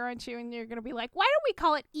Twitter later, aren't you? And you're going to be like, why don't we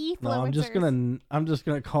call it e-fluencers? No, I'm just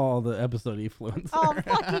gonna call the episode e-fluencer. Oh,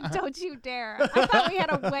 fucking don't you dare. I thought we had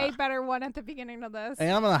a way better one at the beginning of this.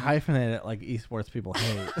 And I'm gonna hyphenate it like esports people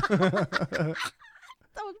hate.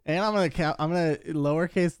 And I'm gonna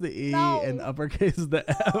lowercase the e and uppercase the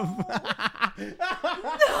f.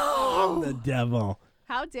 No. I'm the devil.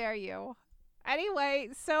 How dare you? Anyway,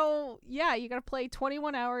 so yeah, you gotta play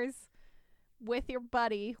 21 hours with your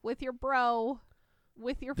buddy, with your bro,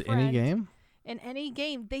 with your friend. Any game? In any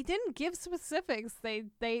game. They didn't give specifics. They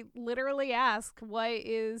literally ask, what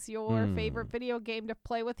is your favorite video game to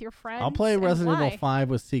play with your friends? I'll play Resident Evil 5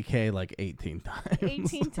 with CK like 18 times.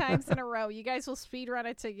 18 times in a row. You guys will speedrun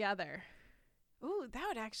it together. Ooh, that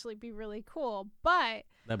would actually be really cool. But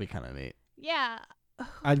that'd be kind of neat. Yeah.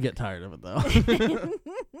 I'd get tired of it though.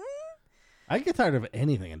 I'd get tired of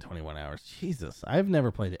anything in 21 hours. Jesus, I've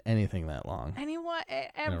never played anything that long. Anyone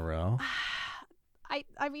in a row?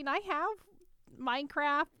 I mean, I have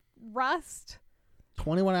Minecraft, Rust.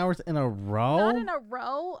 21 hours in a row? Not in a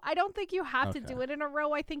row. I don't think you have to do it in a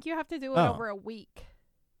row. I think you have to do it over a week.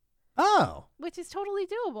 Oh. Which is totally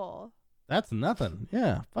doable. That's nothing.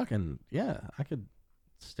 Yeah. Fucking, yeah. I could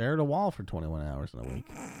stare at a wall for 21 hours in a week.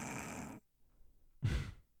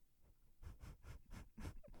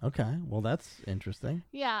 Okay. Well, that's interesting.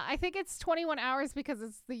 Yeah. I think it's 21 hours because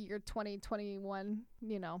it's the year 2021,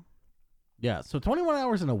 you know. Yeah, so 21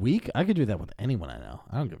 hours in a week, I could do that with anyone I know.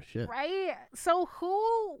 I don't give a shit. Right? So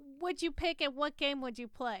who would you pick and what game would you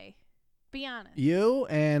play? Be honest. You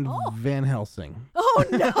and Van Helsing. Oh,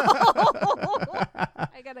 no.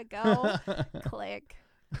 I gotta go. Click.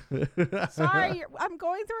 Sorry, I'm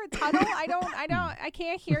going through a tunnel. I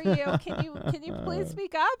can't hear you. Can you please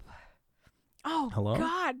speak up? Oh, Hello?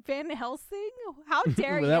 God, Van Helsing? How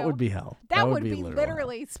dare you? That would be hell. That would be literal hell.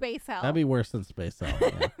 literally space hell. That'd be worse than space hell.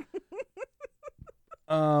 Yeah.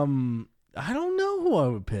 I don't know who I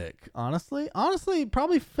would pick. Honestly,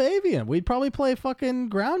 probably Fabian. We'd probably play fucking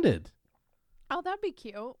Grounded. Oh, that'd be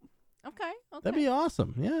cute. Okay. That'd be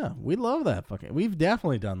awesome. Yeah, we love that fucking. We've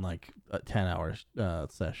definitely done like a 10-hour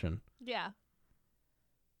session. Yeah.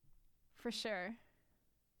 For sure.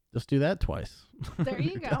 Just do that twice. There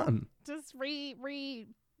you You're go. done. Just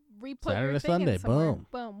re-put Saturday, your thing Sunday, in somewhere. boom.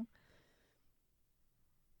 Boom.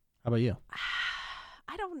 How about you?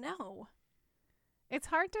 I don't know. It's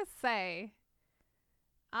hard to say.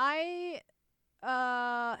 Can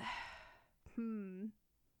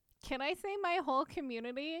I say my whole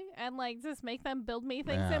community and like just make them build me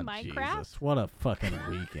things in Minecraft? Jesus, what a fucking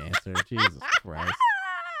weak answer. Jesus Christ.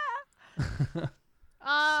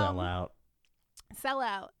 Sell out. Sell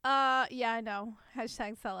out. Yeah, I know.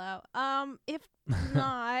 Hashtag sell out. If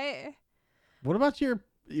not, What about your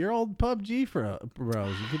old PUBG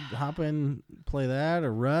bros? You could hop in, play that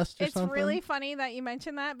or Rust or it's something. really funny that you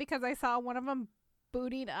mentioned that because I saw one of them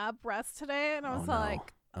booting up Rust today, and I was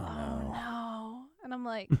like, Oh, no. And I'm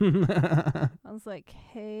like, no. I was like,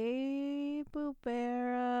 hey,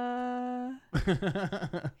 Boobera.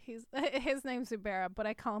 His name's Boobera, but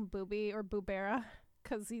I call him Booby or Boobera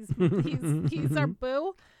because he's our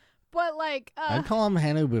boo. But like, I'd call him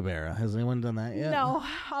Hanu Bubera. Has anyone done that yet? No,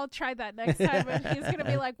 I'll try that next time. And he's gonna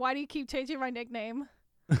be like, why do you keep changing my nickname?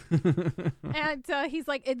 And he's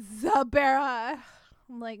like, it's Zubera.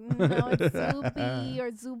 I'm like, no, it's Zubi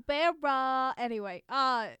or Zubera. Anyway,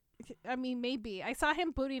 I mean, maybe. I saw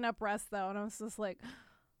him booting up Rust, though, and I was just like,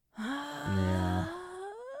 Yeah.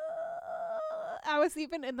 I was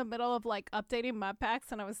even in the middle of, like, updating mod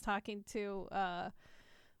packs, and I was talking to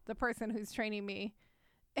the person who's training me,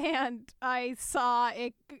 and I saw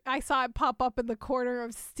it pop up in the corner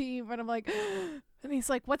of Steam, and I'm like, and he's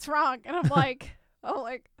like, what's wrong? And I'm like,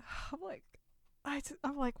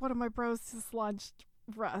 one of my bros just launched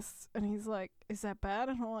Rust, and he's like, is that bad?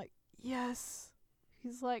 And I'm like, yes.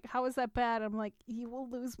 He's like, how is that bad? I'm like, you will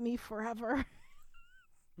lose me forever.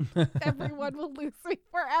 Everyone will lose me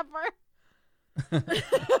forever.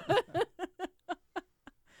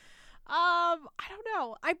 I don't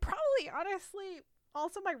know. I probably, honestly,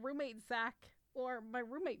 also my roommate Zach or my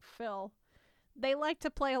roommate Phil, they like to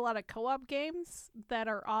play a lot of co-op games that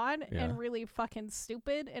are on and really fucking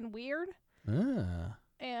stupid and weird. Ah.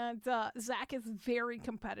 And Zach is very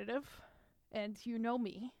competitive, and you know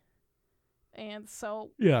me. And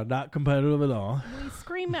so Yeah, not competitive at all. we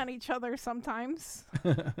scream at each other sometimes.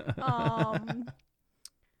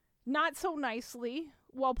 Not so nicely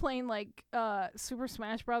while playing like Super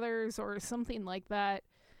Smash Brothers or something like that.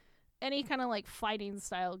 Any kind of like fighting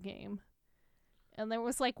style game. And there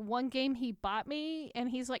was like one game he bought me and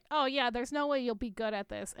he's like, oh yeah, there's no way you'll be good at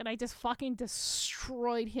this. And I just fucking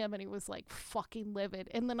destroyed him and he was like fucking livid.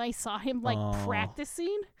 And then I saw him like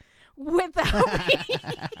practicing without me.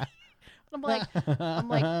 I'm like,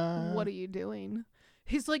 what are you doing?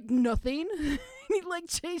 He's like, nothing. He like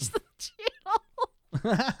changed the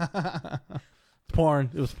channel. Porn.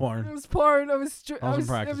 It was porn. It was porn. I was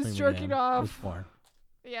practicing jerking off. It was porn.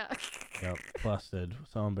 Yeah. Yep. Busted.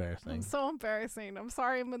 So embarrassing. So embarrassing. I'm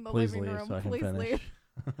sorry I'm in the Please living leave room. so I can Please finish. leave.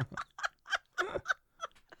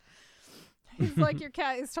 He's like, your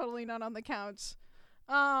cat is totally not on the couch.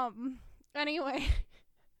 Anyway.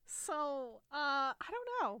 So, I don't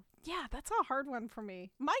know. Yeah, that's a hard one for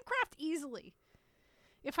me. Minecraft easily.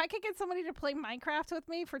 If I could get somebody to play Minecraft with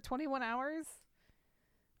me for 21 hours,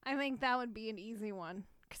 I think that would be an easy one.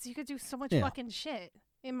 Because you could do so much fucking shit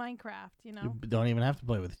in Minecraft, you know? You don't even have to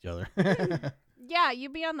play with each other. Yeah, you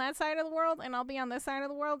be on that side of the world, and I'll be on this side of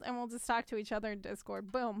the world, and we'll just talk to each other in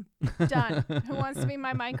Discord. Boom. Done. Who wants to be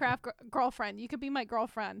my Minecraft girlfriend? You could be my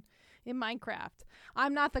girlfriend in Minecraft.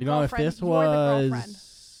 I'm not the girlfriend. If this You're the girlfriend.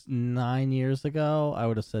 was 9 years ago, I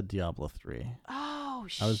would have said Diablo 3. Oh,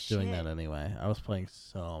 shit. I was doing that anyway. I was playing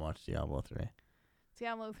so much Diablo 3.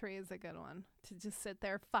 Diablo 3 is a good one to just sit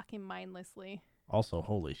there fucking mindlessly. Also,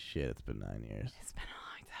 holy shit, it's been 9 years. It's been a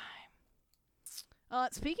long time.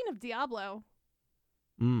 Speaking of Diablo,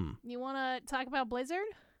 you want to talk about Blizzard?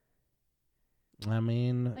 I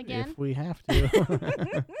mean, Again? if we have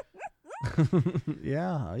to.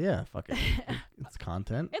 yeah, fuck it. It's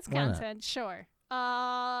content. It's Why not? content, sure.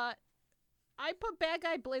 I put bad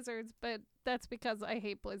guy Blizzards, but that's because I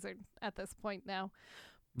hate Blizzard at this point now.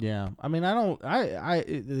 Yeah, I mean,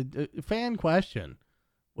 fan question.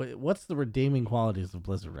 What's the redeeming qualities of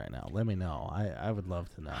Blizzard right now? Let me know. I would love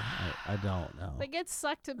to know. I don't know. They get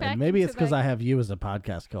sucked back. And maybe into it's because that. I have you as a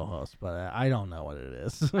podcast co-host, but I don't know what it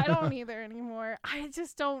is. I don't either anymore. anymore. I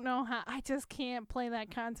just don't know how. I just can't play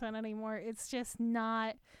that content anymore. It's just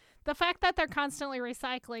not. The fact that they're constantly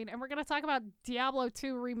recycling, and we're going to talk about Diablo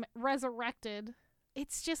 2 Resurrected.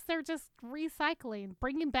 It's just, they're just recycling,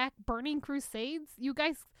 bringing back Burning Crusades. You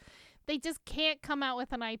guys, they just can't come out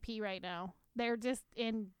with an IP right now. They're just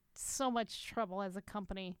in so much trouble as a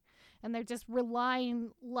company. And they're just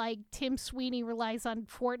relying, like Tim Sweeney relies on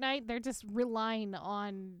Fortnite, they're just relying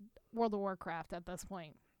on World of Warcraft at this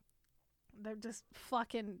point. They're just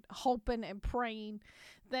fucking hoping and praying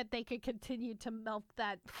that they could continue to milk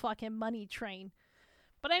that fucking money train.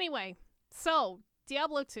 But anyway, so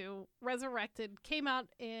Diablo 2 Resurrected came out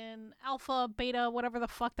in alpha, beta, whatever the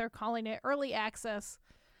fuck they're calling it, early access.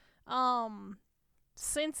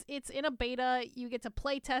 Since it's in a beta, you get to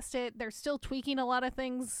play test it. They're still tweaking a lot of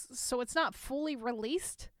things, so it's not fully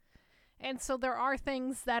released. And so there are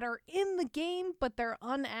things that are in the game, but they're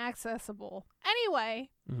unaccessible. Anyway,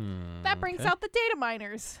 that brings out the data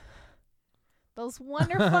miners. Those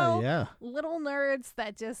wonderful little nerds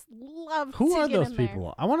that just love Who to are get those in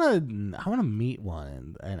people? I want to meet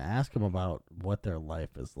one and ask them about what their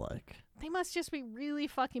life is like. They must just be really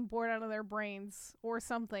fucking bored out of their brains or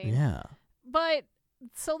something. Yeah. But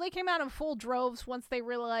so they came out in full droves once they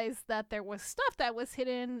realized that there was stuff that was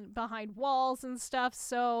hidden behind walls and stuff.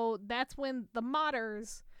 So that's when the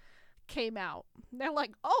modders came out. They're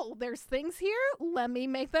like, oh, there's things here? Let me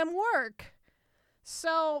make them work.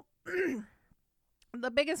 So the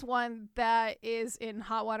biggest one that is in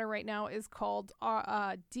hot water right now is called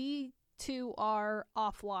D2R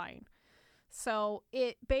Offline. So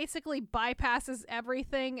it basically bypasses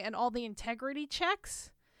everything and all the integrity checks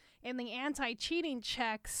and the anti-cheating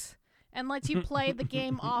checks and lets you play the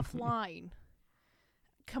game offline.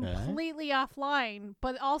 Completely offline.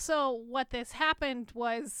 But also what this happened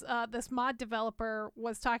was this mod developer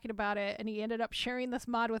was talking about it, and he ended up sharing this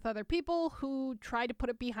mod with other people who tried to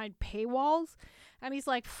put it behind paywalls. And he's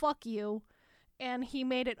like, fuck you. And he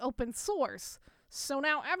made it open source. So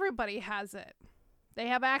now everybody has it. They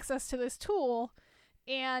have access to this tool.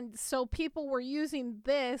 And so people were using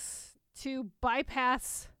this to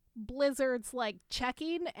bypass Blizzard's like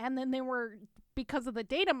checking, and then they were, because of the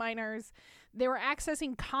data miners, they were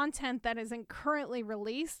accessing content that isn't currently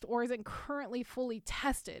released or isn't currently fully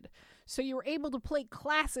tested. So you were able to play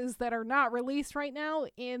classes that are not released right now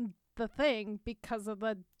in the thing because of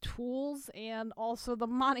the tools and also the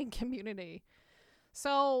modding community.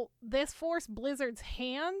 So this forced Blizzard's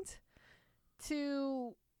hand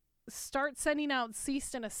to start sending out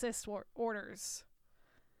cease and desist orders.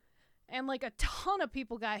 And like a ton of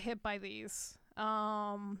people got hit by these.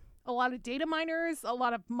 A lot of data miners, a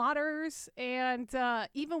lot of modders, and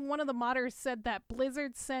even one of the modders said that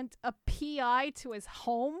Blizzard sent a PI to his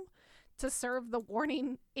home to serve the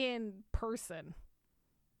warning in person.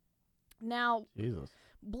 Now, Jesus.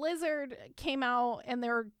 Blizzard came out and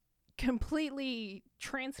they're completely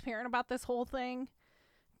transparent about this whole thing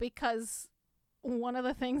because one of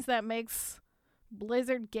the things that makes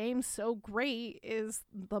Blizzard games so great is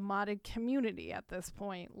the modded community at this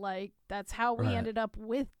point. Like, that's how we ended up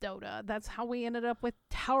with Dota. That's how we ended up with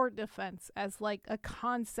tower defense as like a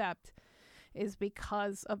concept, is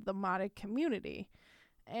because of the modded community.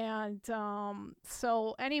 And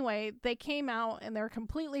so anyway, they came out and they're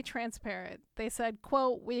completely transparent. They said,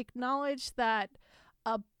 quote, "We acknowledge that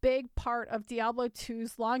a big part of Diablo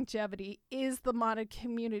 2's longevity is the modded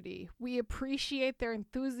community. We appreciate their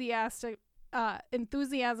enthusiasm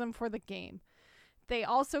for the game. They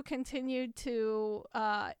also continued to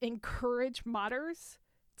encourage modders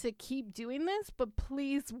to keep doing this, but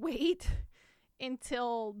please wait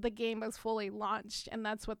until the game is fully launched." And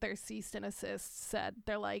that's what their cease and assist said.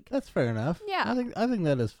 They're like, that's fair enough. Yeah, I think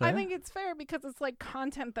that is fair. I think it's fair because it's like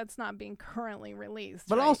content that's not being currently released.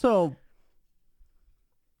 But right? also,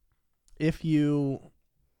 if you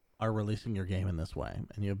are releasing your game in this way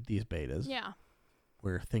and you have these betas,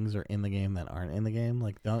 where things are in the game that aren't in the game,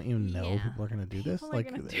 like, don't you know people are going to do this?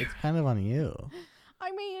 Like, it's kind of on you.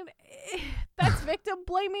 I mean, that's victim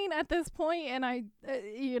blaming at this point, and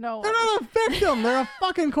they're not a victim. They're a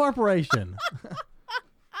fucking corporation.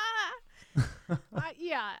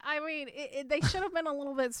 I mean, they should have been a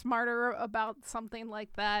little bit smarter about something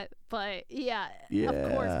like that. But yeah,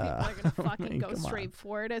 of course, people are gonna fucking go straight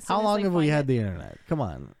for it. How long have we had the internet? Come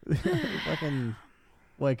on, fucking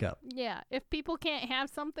wake up. Yeah, if people can't have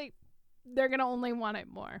something, they're gonna only want it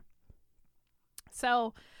more.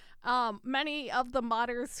 So, many of the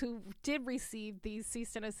modders who did receive these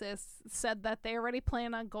cease and desists said that they already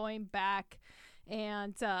plan on going back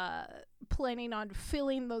and planning on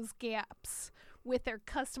filling those gaps with their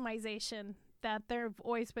customization that they've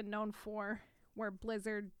always been known for, where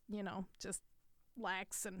Blizzard, just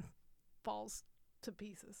lacks and falls to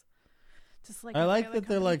pieces. Just like I every like other that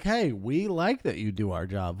they're company. like, hey, we like that you do our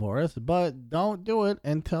job for us, but don't do it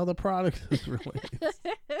until the product is released.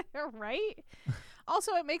 Right?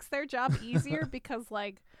 Also, it makes their job easier because,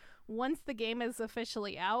 like, once the game is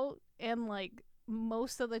officially out and, like,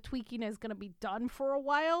 most of the tweaking is going to be done for a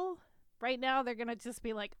while, right now they're going to just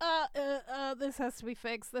be like, this has to be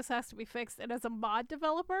fixed, this has to be fixed. And as a mod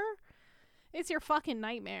developer, it's your fucking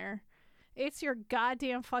nightmare. It's your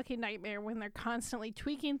goddamn fucking nightmare when they're constantly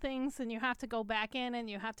tweaking things and you have to go back in and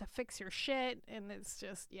you have to fix your shit, and it's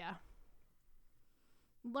just, yeah.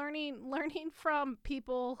 Learning from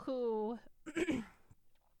people who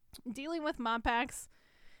dealing with mod packs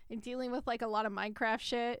and dealing with like a lot of Minecraft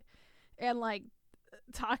shit and like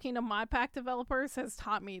talking to mod pack developers has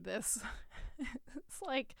taught me this. It's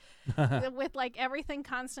like with like everything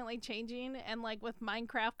constantly changing and like with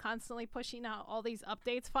Minecraft constantly pushing out all these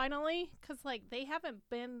updates finally, because like they haven't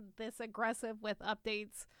been this aggressive with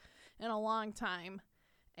updates in a long time.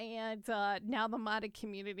 And now the modded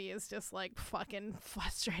community is just like fucking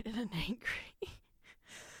frustrated and angry.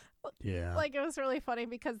 Yeah. Like, it was really funny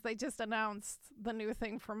because they just announced the new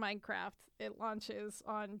thing for Minecraft. It launches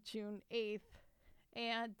on June 8th.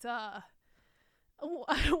 And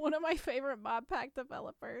one of my favorite mod pack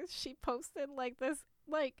developers, she posted like this,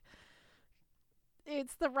 like,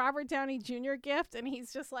 it's the Robert Downey Jr. gift, and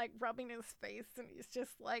he's just like rubbing his face, and he's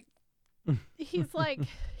just like, he's like,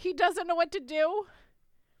 he doesn't know what to do.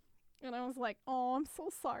 And I was like, oh, I'm so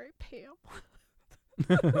sorry, Pam.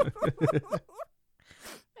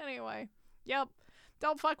 Anyway, yep.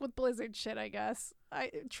 Don't fuck with Blizzard shit, I guess. I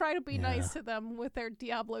try to be nice to them with their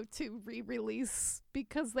Diablo 2 re-release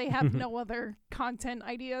because they have no other content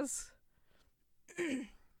ideas.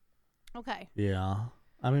 Okay. Yeah.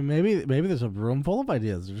 I mean, maybe there's a room full of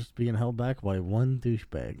ideas. They're just being held back by one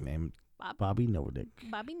douchebag named Bobby Novick.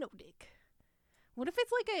 Bobby Novick. What if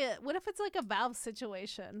it's like a Valve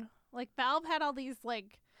situation? Like, Valve had all these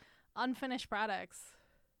like unfinished products.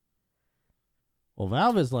 Well,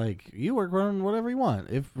 Valve is like, you work on whatever you want,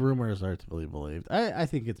 if rumors are to be believed. I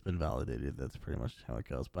think it's been validated. That's pretty much how it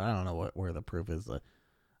goes. But I don't know where the proof is.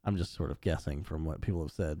 I'm just sort of guessing from what people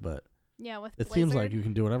have said. But yeah, with it Blizzard, seems like you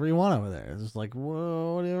can do whatever you want over there. It's just like,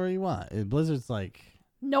 whoa, whatever you want. And Blizzard's like,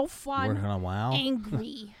 no fun, working on WoW,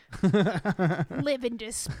 angry, live in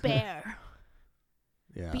despair,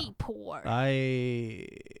 be poor.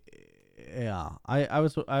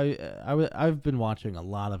 I've been watching a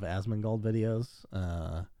lot of Asmongold videos,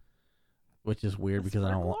 which is weird because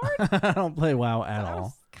I don't play WoW at all. I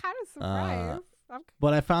was kind of surprised.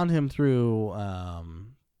 But I found him through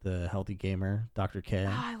the Healthy Gamer, Dr. K.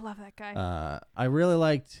 Oh, I love that guy. I really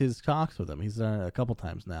liked his talks with him. He's done it a couple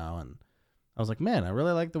times now, and I was like, man, I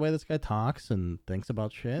really like the way this guy talks and thinks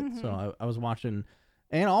about shit. Mm-hmm. So I was watching.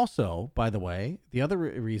 And also, by the way, the other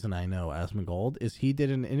reason I know Asmongold is he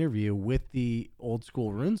did an interview with the old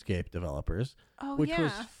school RuneScape developers, which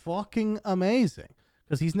was fucking amazing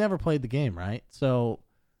because he's never played the game, right? So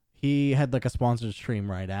he had like a sponsored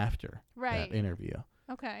stream right after that interview.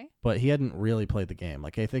 Okay. But he hadn't really played the game.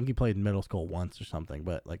 Like, I think he played Middle School once or something,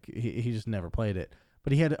 but like he just never played it.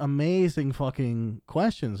 But he had amazing fucking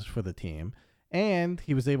questions for the team. And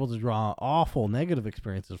he was able to draw awful negative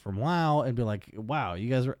experiences from WoW and be like, wow, you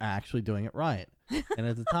guys are actually doing it right. And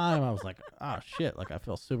at the time, I was like, oh, shit. Like, I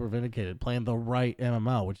feel super vindicated playing the right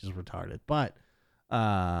MMO, which is retarded. But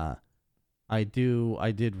I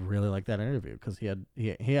did really like that interview because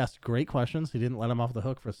he asked great questions. He didn't let him off the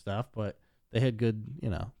hook for stuff, but they had good,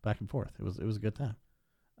 back and forth. It was a good time.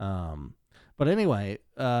 But anyway,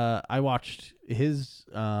 I watched his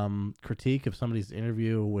critique of somebody's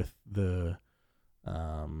interview with the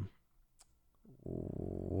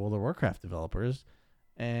World of Warcraft developers,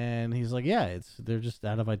 and he's like, yeah, they're just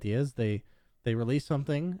out of ideas. They release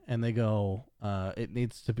something and they go, it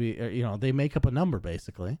needs to be, they make up a number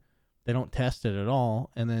basically. They don't test it at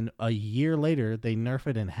all, and then a year later they nerf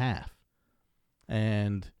it in half.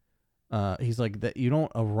 And he's like, that you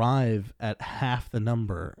don't arrive at half the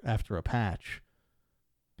number after a patch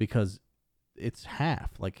because it's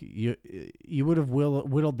half. Like, you would have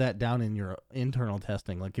whittled that down in your internal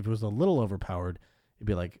testing. Like, if it was a little overpowered, it'd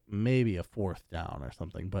be like maybe a fourth down or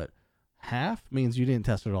something. But half means you didn't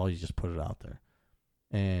test it at all. You just put it out there,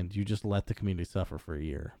 and you just let the community suffer for a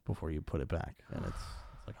year before you put it back. And it's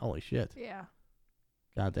like, holy shit. Yeah.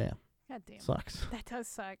 Goddamn. Sucks. That does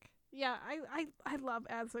suck. Yeah, I love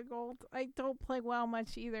Asmongold. I don't play WoW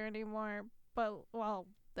much either anymore,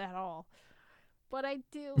 at all. But I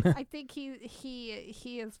do. I think he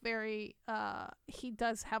is very. He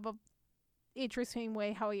does have a interesting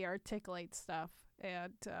way how he articulates stuff,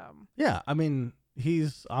 And Yeah, I mean,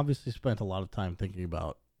 he's obviously spent a lot of time thinking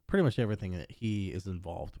about pretty much everything that he is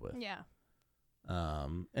involved with. yeah.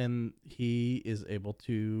 And he is able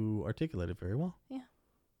to articulate it very well. Yeah.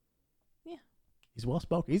 Yeah. He's well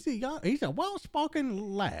spoken. He's a well spoken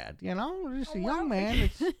lad, you know, just a young Well- man.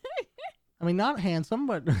 I mean, not handsome,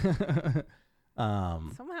 but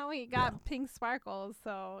Somehow he got yeah. pink sparkles,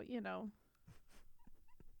 so he's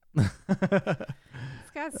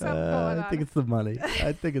got something going on. I think it's the money.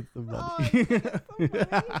 I think it's the Oh, money. you think it's the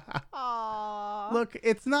money? Aw. Look,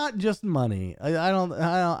 it's not just money. I don't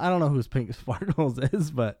know whose Pink Sparkles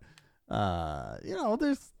is, but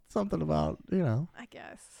there's something about I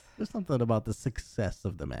guess. there's something about the success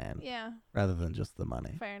of the man Yeah. rather than just the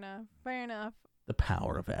money. Fair enough. Fair enough. The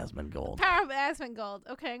power of Asmongold. Power of Asmongold.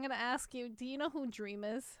 Okay, I'm gonna ask you. Do you know who Dream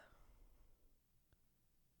is?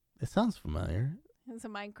 It sounds familiar. He's a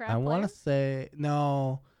Minecraft I want player. to say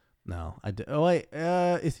no. I do. Oh wait,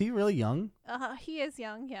 is he really young? He is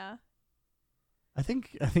young. Yeah. I think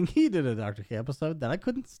he did a Dr. K episode that I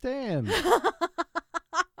couldn't stand.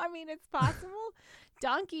 I mean, it's possible.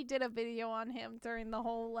 Donkey did a video on him during the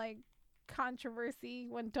whole controversy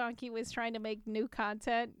when Donkey was trying to make new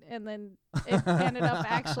content, and then it ended up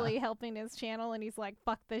actually helping his channel, and he's like,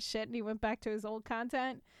 "Fuck this shit," and he went back to his old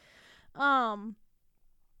content.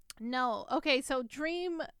 No. Okay, so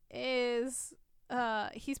Dream is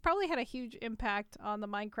he's probably had a huge impact on the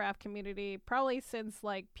Minecraft community probably since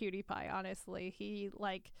PewDiePie, honestly. He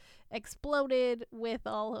exploded with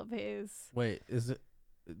all of his Wait,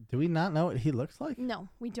 do we not know what he looks like? No,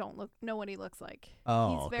 we don't know what he looks like. Oh,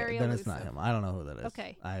 he's okay. very Then elusive. it's not him. I don't know who that is.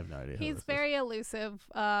 Okay. I have no idea. who He's this very elusive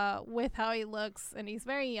with how he looks, and he's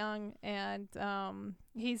very young, and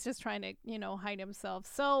he's just trying to, hide himself.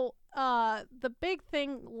 So the big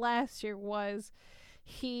thing last year was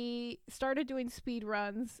he started doing speed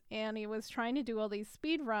runs, and he was trying to do all these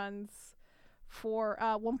speed runs for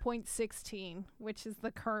 1.16, which is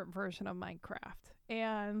the current version of Minecraft.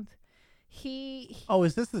 And he Oh,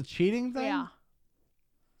 is this the cheating thing? yeah.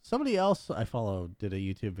 Somebody else I follow did a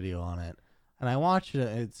YouTube video on it, and I watched it.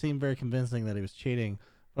 It seemed very convincing that he was cheating,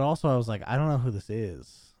 but also I was like, I don't know who this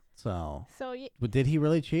is. So, So but did he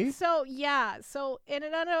really cheat? So yeah, so it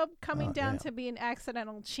ended up coming Oh, down damn. to being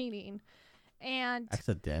accidental cheating, and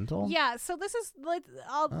Accidental? yeah. So this is let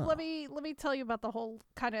Oh. me tell you about the whole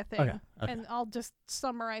kind of thing, Okay. and I'll just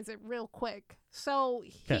summarize it real quick. So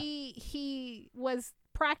he was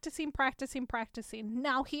practicing.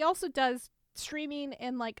 Now he also does streaming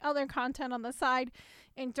and other content on the side,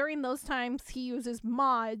 and during those times he uses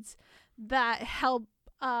mods that help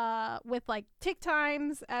with tick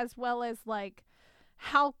times, as well as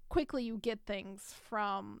how quickly you get things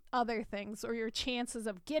from other things, or your chances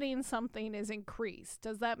of getting something is increased.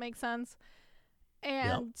 Does that make sense?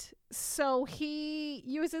 And so he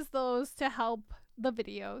uses those to help the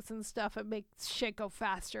videos and stuff and make shit go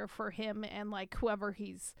faster for him and whoever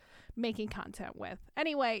he's making content with.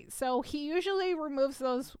 Anyway, so he usually removes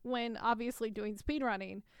those when obviously doing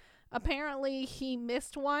speedrunning. Apparently he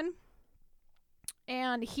missed one,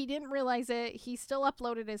 and he didn't realize it. He still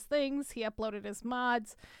uploaded his things. He uploaded his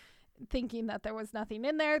mods thinking that there was nothing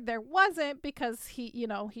in there. There wasn't, because he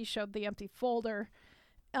showed the empty folder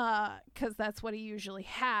because that's what he usually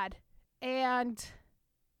had. And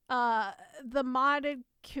the modded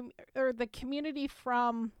the community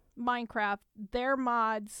from Minecraft, their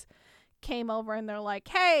mods came over and they're like,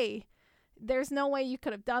 "Hey, there's no way you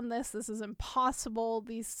could have done this. This is impossible.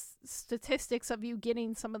 These statistics of you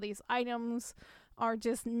getting some of these items are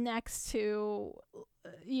just next to,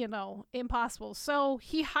 impossible." So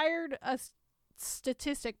he hired a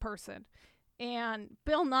statistic person, and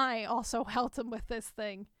Bill Nye also helped him with this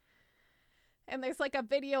thing. And there's a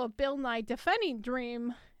video of Bill Nye defending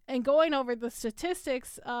Dream and going over the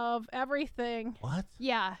statistics of everything. What?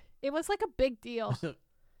 Yeah, it was a big deal.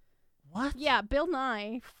 What? Yeah, Bill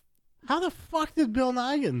Nye. How the fuck did Bill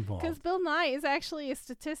Nye get involved? Because Bill Nye is actually a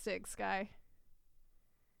statistics guy.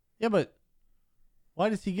 Yeah, but why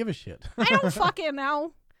does he give a shit? I don't fucking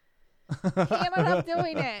know. He ended up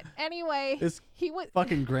doing it. Anyway, His he would.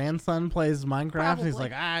 fucking grandson plays Minecraft, and he's Probably.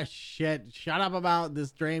 like, shit, shut up about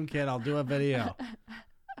this Dream Kid. I'll do a video.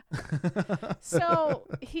 So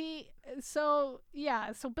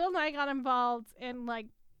Bill Nye got involved and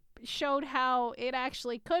showed how it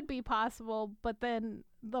actually could be possible, but then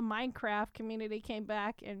the Minecraft community came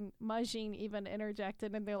back, and Majin even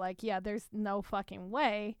interjected, and they're like, "Yeah, there's no fucking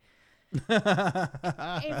way."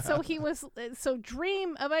 And so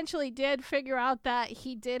Dream eventually did figure out that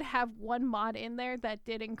he did have one mod in there that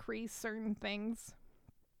did increase certain things.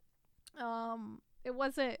 It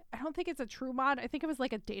wasn't, I don't think it's a true mod. I think it was a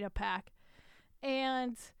data pack.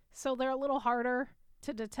 And so they're a little harder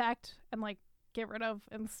to detect and like get rid of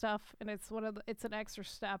and stuff. And it's it's an extra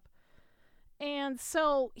step. And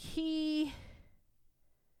so he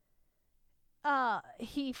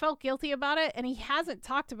felt guilty about it, and he hasn't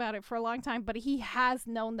talked about it for a long time, but he has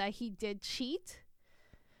known that he did cheat.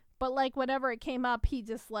 But like whenever it came up, he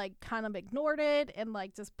just like kind of ignored it and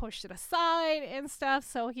like just pushed it aside and stuff.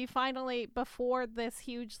 So he finally, before this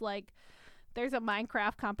huge like, there's a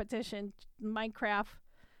Minecraft competition, Minecraft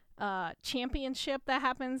championship that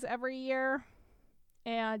happens every year.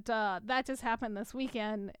 And that just happened this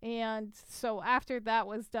weekend. And so after that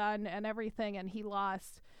was done and everything and he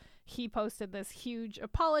lost, he posted this huge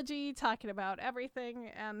apology talking about everything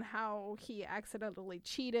and how he accidentally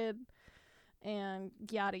cheated and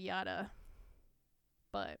yada yada.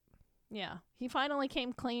 But yeah, he finally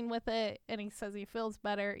came clean with it and he says he feels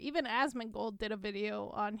better. Even Asmongold did a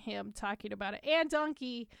video on him talking about it. And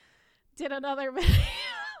Donkey did another video.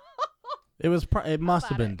 It must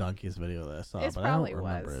have been Donkey's video that I saw, but I don't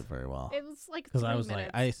remember it very well. It was like 'cause I was like,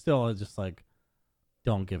 I still just like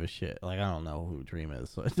don't give a shit. Like I don't know who Dream is,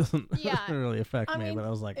 so it doesn't really affect me. But I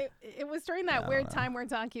was like, it was during that weird time where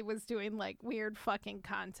Donkey was doing like weird fucking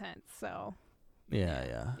content. So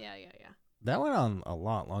yeah. That went on a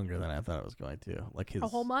lot longer than I thought it was going to. Like a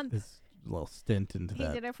whole month. His little stint into that.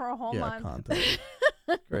 He did it for a whole month. Content.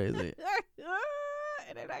 Crazy.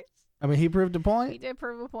 And I mean, he proved a point. He did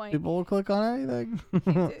prove a point. People will click on anything.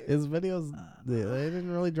 His videos, they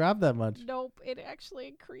didn't really drop that much. Nope. It actually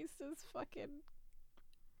increased his fucking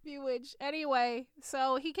viewage. Anyway,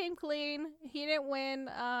 so he came clean. He didn't win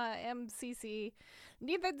MCC.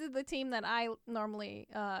 Neither did the team that I normally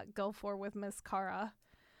go for with Miss Cara.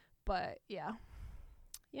 But yeah.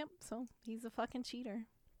 Yep. So he's a fucking cheater.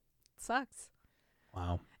 Sucks.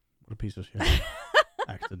 Wow. What a piece of shit.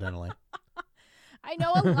 Accidentally. I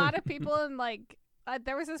know a lot of people, and like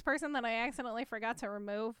there was this person that I accidentally forgot to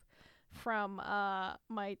remove from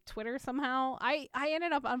my Twitter somehow. I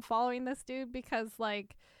ended up unfollowing this dude because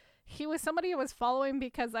like he was somebody I was following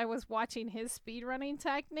because I was watching his speedrunning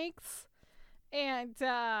techniques, and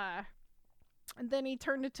then he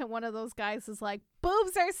turned into one of those guys who's like,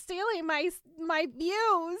 boobs are stealing my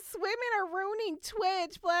views, women are ruining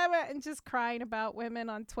Twitch, blah blah, and just crying about women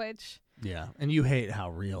on Twitch. Yeah, and you hate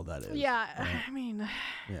how real that is. Yeah, right? I mean,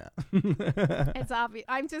 yeah, it's obvious.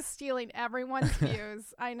 I'm just stealing everyone's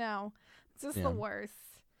views. I know, it's just the worst.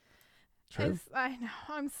 True. I know.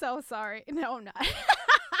 I'm so sorry. No, I'm not.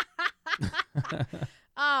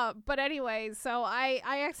 But anyway, so I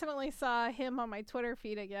accidentally saw him on my Twitter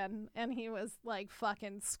feed again, and he was like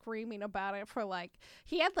fucking screaming about it for like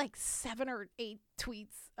he had like 7 or 8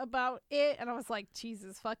 tweets about it, and I was like,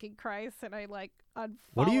 Jesus fucking Christ, and I like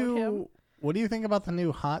unfollowed him. What do you think about the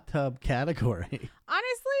new hot tub category?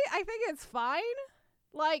 Honestly, I think it's fine.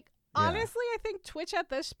 Like honestly, I think Twitch at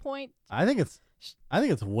this point, I think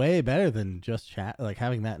it's way better than just chat, like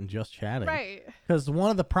having that and just chatting. Right. Because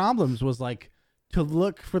one of the problems was like to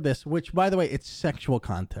look for this, which by the way, it's sexual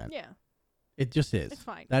content. Yeah. It just is. It's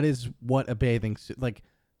fine. That is what a bathing suit, like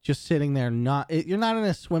just sitting there, you're not in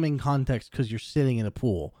a swimming context because you're sitting in a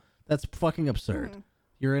pool. That's fucking absurd. Mm-hmm.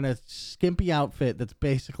 You're in a skimpy outfit that's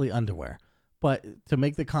basically underwear. But to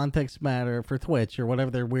make the context matter for Twitch or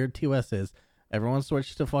whatever their weird TOS is, everyone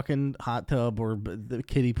switched to fucking hot tub or the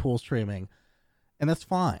kiddie pool streaming. And that's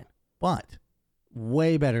fine. But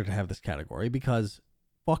way better to have this category because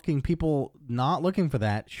fucking people not looking for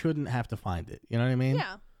that shouldn't have to find it. You know what I mean?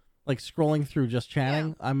 Yeah. Like scrolling through just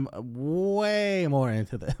chatting, I'm way more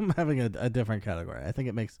into them having a different category. I think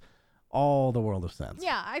it makes all the world of sense.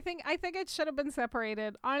 Yeah, I think it should have been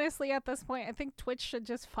separated. Honestly, at this point, I think Twitch should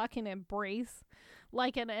just fucking embrace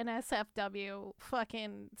like an NSFW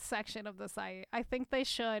fucking section of the site. I think they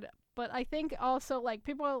should. But I think also like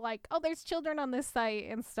people are like, oh, there's children on this site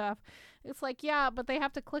and stuff. It's like, yeah, but they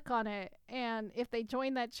have to click on it. And if they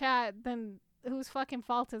join that chat, then whose fucking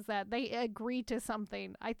fault is that? They agree to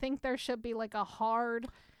something. I think there should be like a hard.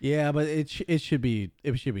 Yeah, but it should be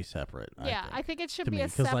separate. Yeah, I think it should be a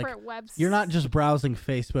separate website. You're not just browsing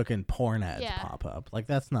Facebook and porn ads pop up. Like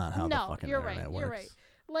that's not how the fucking internet works. You're right.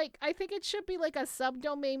 Like I think it should be like a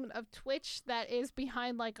subdomain of Twitch that is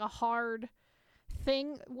behind like a hard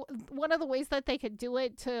thing. One of the ways that they could do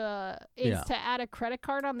it to add a credit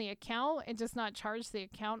card on the account and just not charge the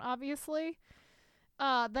account, obviously.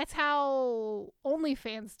 That's how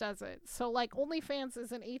OnlyFans does it. So like OnlyFans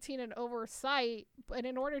is an 18 and over site, but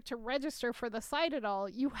in order to register for the site at all,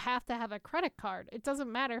 you have to have a credit card. It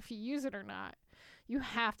doesn't matter if you use it or not. You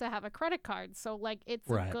have to have a credit card. So like it's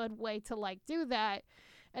a good way to like do that.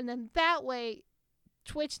 And then that way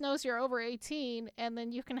Twitch knows you're over 18, and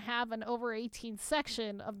then you can have an over 18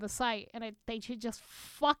 section of the site, and they should just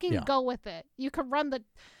fucking go with it. You can run the...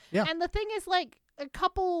 Yeah. And the thing is, like, a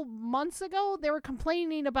couple months ago, they were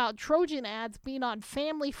complaining about Trojan ads being on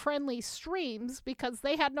family-friendly streams because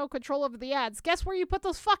they had no control over the ads. Guess where you put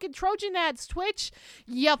those fucking Trojan ads, Twitch?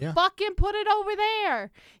 You fucking put it over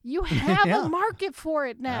there. You have a market for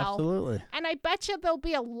it now. Absolutely. And I bet you there'll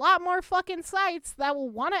be a lot more fucking sites that will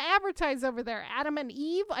want to advertise over there. Adam and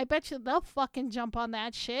Eve, I bet you they'll fucking jump on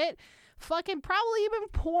that shit. Fucking probably even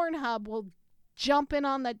Pornhub will jump in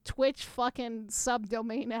on the Twitch fucking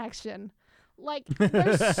subdomain action. Like,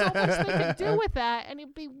 there's so much they could do with that, and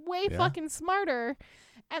it'd be way fucking smarter.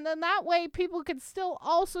 And then that way, people could still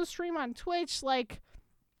also stream on Twitch, like,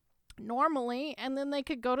 normally, and then they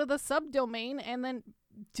could go to the subdomain and then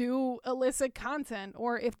do illicit content,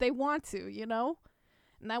 or if they want to, you know?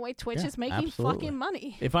 And that way, Twitch is making fucking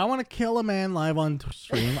money. If I want to kill a man live on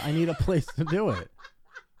stream, I need a place to do it.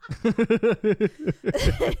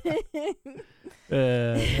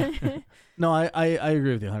 No, I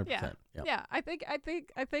agree with you 100%. Yeah. Yep. Yeah, I think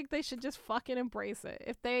they should just fucking embrace it.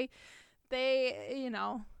 If they you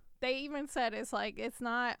know, they even said it's like it's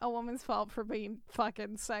not a woman's fault for being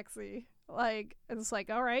fucking sexy. Like, it's like,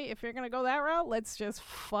 all right, if you're gonna go that route, let's just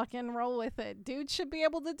fucking roll with it. Dudes should be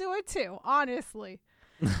able to do it too, honestly.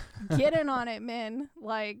 Get in on it, men.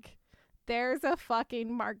 Like, there's a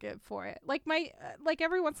fucking market for it. Like, like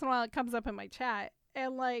every once in a while it comes up in my chat,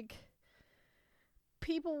 and like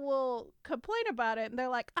people will complain about it, and they're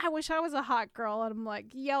like, I wish I was a hot girl. And I'm like,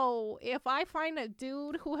 yo, if I find a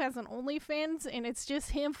dude who has an OnlyFans and it's just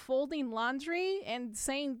him folding laundry and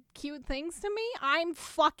saying cute things to me, I'm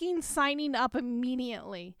fucking signing up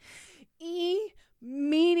immediately.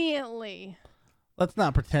 Immediately. Let's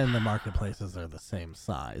not pretend the marketplaces are the same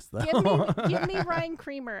size, though. Give me Ryan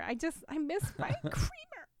Creamer. I miss Ryan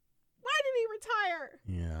Creamer. Why did he retire?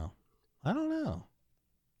 Yeah. I don't know.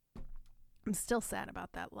 I'm still sad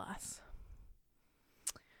about that loss.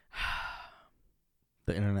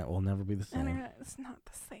 The internet will never be the same. Internet is not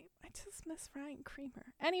the same. I just miss Ryan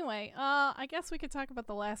Creamer. Anyway, I guess we could talk about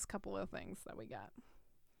the last couple of things that we got.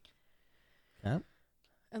 Yeah.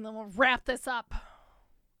 And then we'll wrap this up.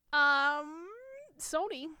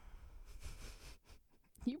 Sony.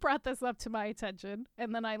 You brought this up to my attention,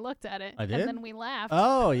 and then I looked at it. I did? And then we laughed.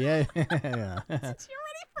 Oh, yeah. Did you already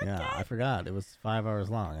forget? Yeah, I forgot. It was 5 hours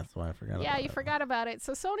long. That's why I forgot about it. Yeah, you forgot about it.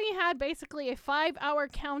 So Sony had basically a 5-hour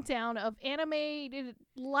countdown of animated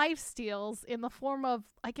lifesteals in the form of,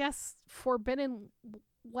 I guess, Forbidden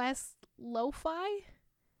West lo-fi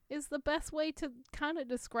is the best way to kind of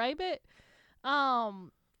describe it.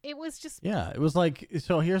 It was just... Yeah, it was like...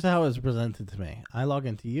 So here's how it was presented to me. I log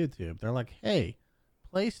into YouTube. They're like, hey,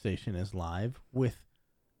 PlayStation is live with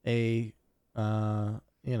a,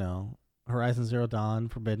 Horizon Zero Dawn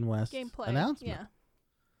Forbidden West gameplay announcement.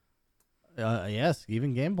 Yeah. Yes,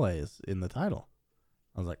 even gameplay is in the title.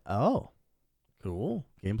 I was like, oh, cool.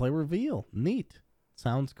 Gameplay reveal. Neat.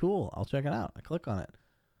 Sounds cool. I'll check it out. I click on it.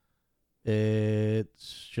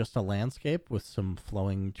 It's just a landscape with some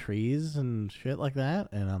flowing trees and shit like that.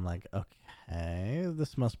 And I'm like, okay,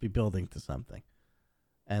 this must be building to something.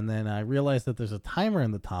 And then I realized that there's a timer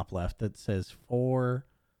in the top left that says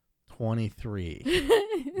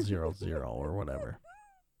 4:23:00 or whatever.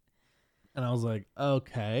 And I was like,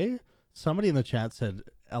 okay. Somebody in the chat said,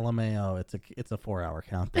 LMAO, it's a 4-hour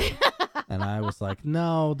countdown. And I was like,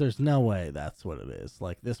 no, there's no way that's what it is.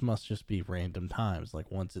 Like, this must just be random times. Like,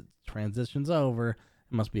 once it transitions over, it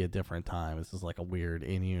must be a different time. This is like a weird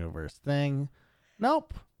in-universe thing.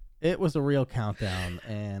 Nope. It was a real countdown,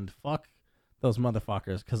 and fuck those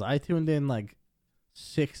motherfuckers, because I tuned in like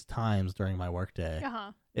 6 times during my workday.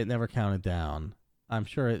 Uh-huh. It never counted down. I'm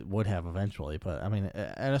sure it would have eventually, but I mean,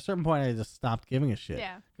 at a certain point, I just stopped giving a shit.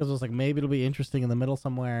 Yeah. Because it was like, maybe it'll be interesting in the middle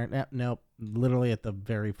somewhere. Nope. Literally at the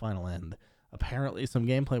very final end. Apparently, some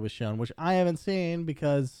gameplay was shown, which I haven't seen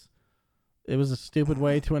because it was a stupid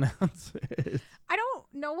way to announce it. I don't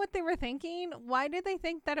know what they were thinking. Why did they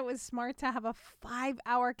think that it was smart to have a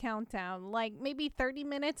 5-hour countdown? Like, maybe 30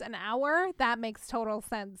 minutes, an hour? That makes total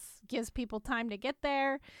sense. Gives people time to get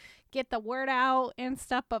there, get the word out and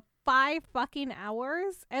stuff, but 5 fucking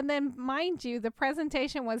hours? And then, mind you, the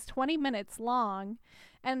presentation was 20 minutes long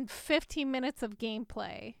and 15 minutes of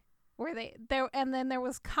gameplay. And then there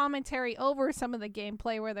was commentary over some of the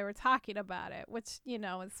gameplay where they were talking about it, which,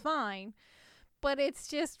 is fine. But it's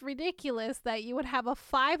just ridiculous that you would have a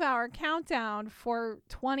 5-hour countdown for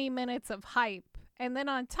 20 minutes of hype. And then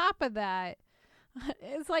on top of that,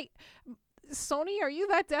 it's like, Sony, are you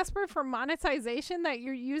that desperate for monetization that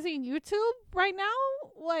you're using YouTube right now?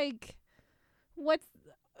 Like, what's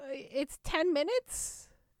it's 10 minutes.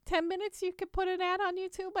 10 minutes you could put an ad on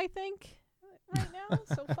YouTube, I think, right now.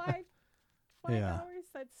 So 5 Yeah. hours,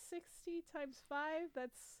 that's 60 times 5.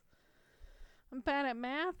 I'm bad at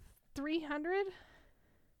math. 300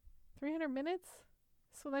 minutes.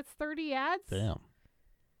 So that's 30 ads. Damn.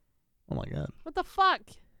 Oh my god. What the fuck?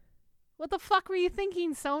 What the fuck were you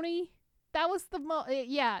thinking, Sony? That was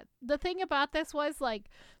the thing about this was, like,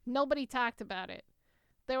 nobody talked about it.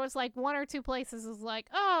 There was, like, 1 or 2 places was like,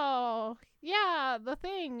 oh, yeah, the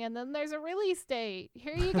thing, and then there's a release date.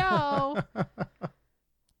 Here you go.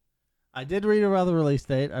 I did read about the release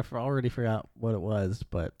date. I already forgot what it was,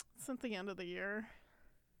 but It's at the end of the year.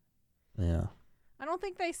 yeah. I don't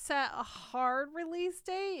think they set a hard release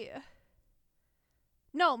date.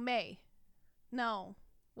 No, May. No.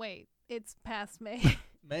 Wait, it's past May.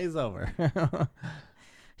 May's over.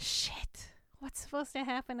 Shit. What's supposed to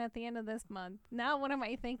happen at the end of this month? Now what am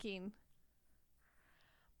I thinking?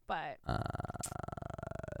 But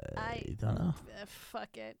I don't know.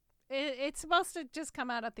 fuck it. It's supposed to just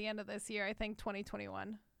come out at the end of this year. I think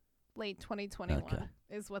 2021. Late 2021 Okay.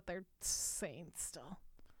 is what they're saying still.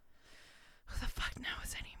 Who the fuck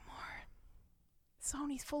knows anymore?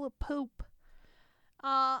 Sony's full of poop.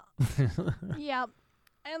 Yeah.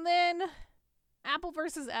 And then Apple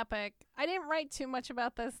versus Epic. I didn't write too much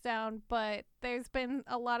about this down, but there's been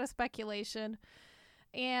a lot of speculation.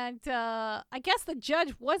 And I guess the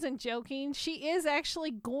judge wasn't joking. She is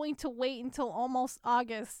actually going to wait until almost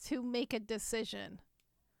August to make a decision.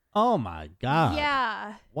 Oh my god.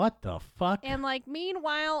 Yeah. What the fuck? And like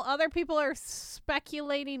meanwhile, other people are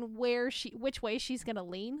speculating which way she's gonna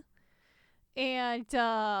lean, and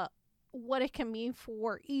what it can mean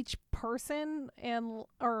for each person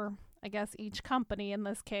or I guess each company in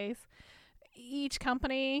this case. Each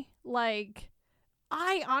company, like,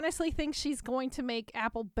 I honestly think she's going to make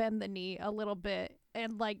Apple bend the knee a little bit,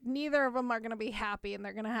 and like neither of them are gonna be happy, and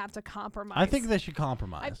they're gonna have to compromise. I think they should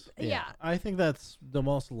compromise. Yeah. I think that's the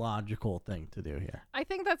most logical thing to do here. I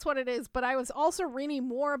think that's what it is, but I was also reading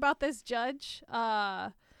more about this judge,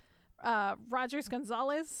 Rogers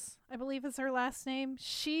Gonzalez, I believe is her last name.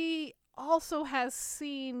 She also has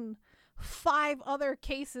seen 5 other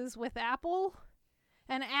cases with Apple,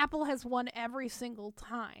 and Apple has won every single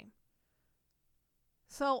time.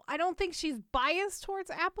 So I don't think she's biased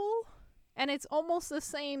towards Apple, and it's almost the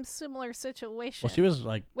same similar situation. Well, she was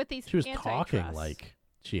like, with these she was talking antitrust. like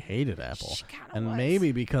she hated Apple. She kinda And was.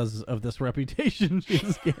 maybe because of this reputation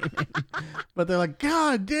she's gaining. But they're like,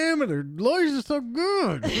 God damn it, her lawyers are so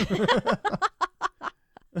good.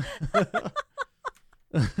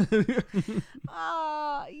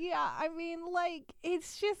 Yeah, I mean, like,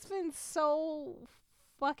 it's just been so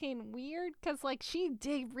fucking weird, because, like, she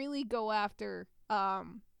did really go after,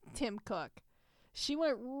 Tim Cook. She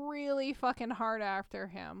went really fucking hard after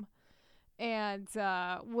him, and,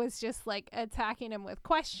 was just, like, attacking him with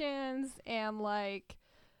questions, and, like,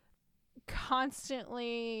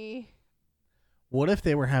 constantly... What if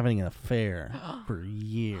they were having an affair for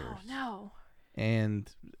years? Oh, no.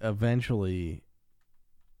 And eventually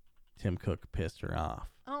Tim Cook pissed her off.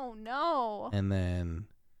 Oh, no. And then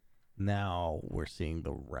now we're seeing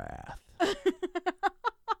the wrath.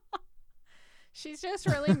 She's just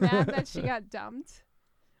really mad that she got dumped,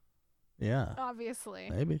 Yeah. obviously.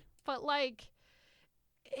 Maybe. But, like,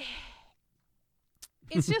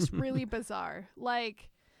 it's just really bizarre. Like,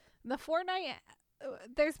 the Fortnite,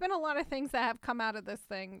 there's been a lot of things that have come out of this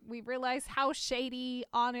thing. We realize how shady,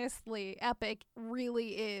 honestly, Epic really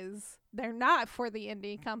is. They're not for the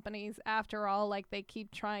indie companies, after all, like they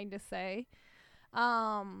keep trying to say.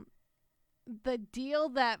 The deal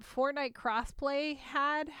that Fortnite crossplay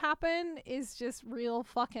had happen is just real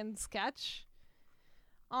fucking sketch.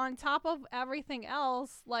 On top of everything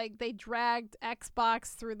else, like, they dragged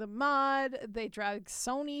Xbox through the mud. They dragged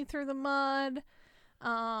Sony through the mud.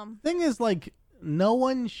 Thing is, like, no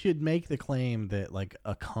one should make the claim that, like,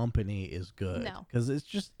 a company is good. No. Because it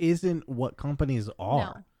just isn't what companies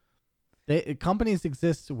are. Companies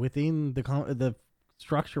exist within the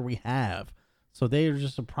structure we have. So they are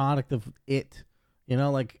just a product of it. You know,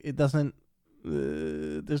 like, it doesn't...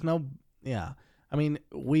 there's no... Yeah. I mean,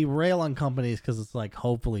 we rail on companies because it's like,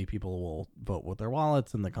 hopefully people will vote with their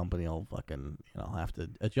wallets and the company will fucking, have to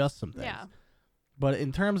adjust some things. Yeah. But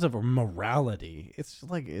in terms of morality, it's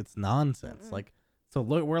like, it's nonsense. Mm-mm. Like, so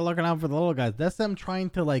look, we're looking out for the little guys. That's them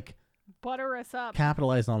trying to, like, Butter us up.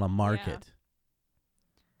 capitalize on a market.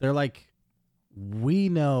 They're like, we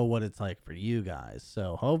know what it's like for you guys.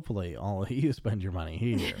 So hopefully all of you spend your money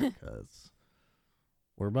here because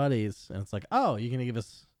we're buddies. And it's like, oh, you're going to give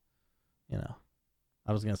us,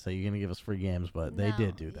 I was gonna say you're gonna give us free games, but they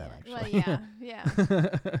did do that actually. Well, yeah.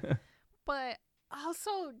 But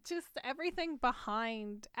also just everything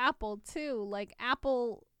behind Apple too, like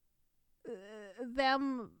Apple,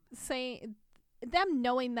 them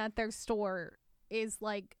knowing that their store is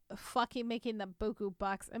like fucking making them buku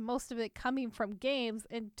bucks, and most of it coming from games,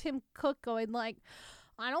 and Tim Cook going like,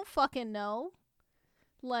 I don't fucking know,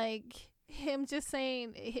 like him just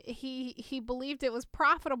saying he believed it was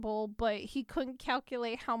profitable, but he couldn't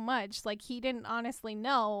calculate how much. Like he didn't honestly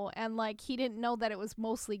know, and like he didn't know that it was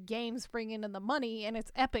mostly games bringing in the money, and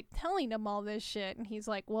it's Epic telling him all this shit, and he's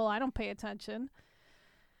like, well, I don't pay attention.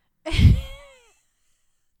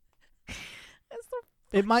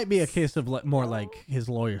 It might be a case of more like his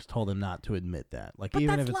lawyers told him not to admit that. Like, but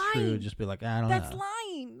even if it's true, just be like, I don't know. That's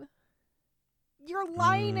lying. You're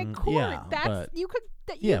lying in court. Yeah, that's but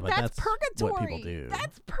that's purgatory. What people do.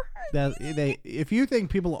 That's purgatory. If you think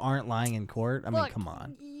people aren't lying in court, I mean, come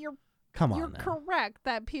on. You're now. correct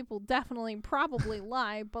that people definitely probably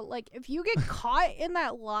lie, but like if you get caught in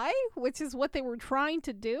that lie, which is what they were trying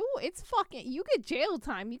to do, it's fucking, you get jail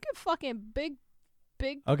time. You get fucking big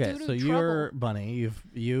okay, so trouble. you're Bunny.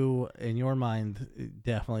 You in your mind,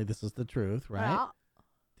 definitely this is the truth, right? Well,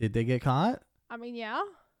 did they get caught? I mean, yeah.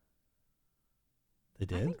 They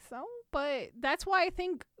did? I think so. But that's why I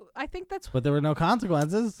think that's But there were no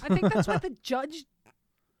consequences. I think that's why the judge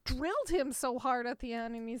drilled him so hard at the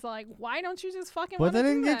end, and he's like, why don't you just fucking But they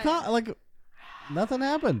didn't do get caught. Like, nothing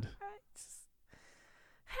happened.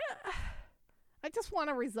 I just want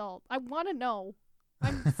a result. I want to know.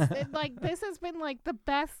 Like, this has been like the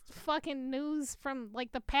best fucking news from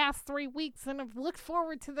like the past 3 weeks, and I've looked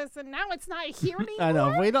forward to this, and now it's not here anymore. I know.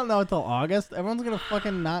 If we don't know until August, everyone's gonna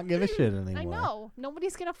fucking not give a shit anymore. I know.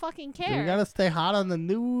 Nobody's gonna fucking care. We gotta stay hot on the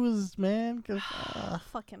news, man.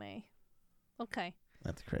 Fucking A. Okay.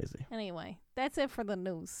 That's crazy. Anyway, that's it for the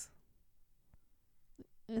news.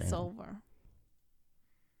 It's over.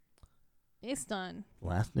 It's done.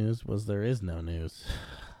 Last news was there is no news.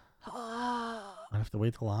 I have to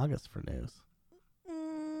wait till August for news.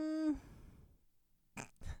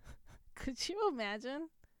 Could you imagine?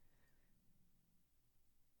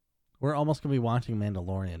 We're almost gonna be watching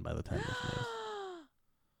Mandalorian by the time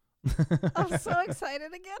this news. I'm so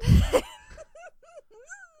excited again.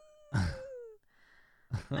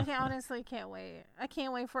 I honestly can't wait. I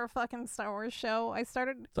can't wait for a fucking Star Wars show.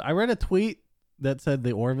 So I read a tweet that said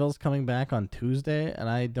the Orville's coming back on Tuesday, and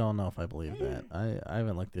I don't know if I believe that. I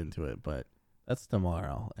haven't looked into it, but that's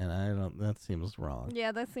tomorrow, and that seems wrong.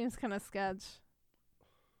 Yeah, that seems kind of sketch.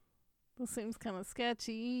 That seems kind of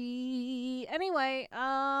sketchy. Anyway,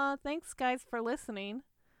 thanks guys for listening.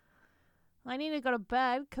 I need to go to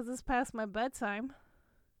bed because it's past my bedtime.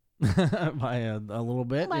 By a little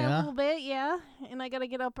bit, By yeah. a little bit, yeah. And I gotta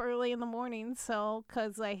get up early in the morning, so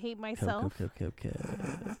because I hate myself.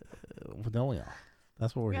 Don't we all?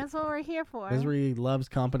 That's what we're here. That's what we're here for. Misery loves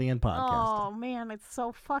company and podcasting. Oh man, it's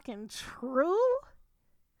so fucking true.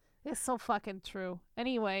 It's so fucking true.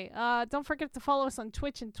 Anyway, don't forget to follow us on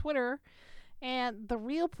Twitch and Twitter, and The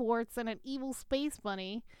Real Ports and an Evil Space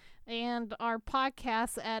Bunny, and our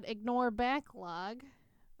podcast at Ignore Backlog.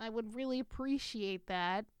 I would really appreciate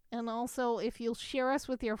that. And also, if you'll share us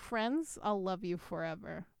with your friends, I'll love you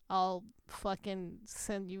forever. I'll fucking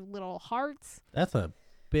send you little hearts. That's a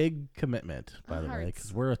big commitment, by the way,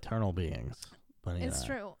 because we're eternal beings. Bunny It's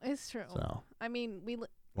and I. true. It's true. So I mean,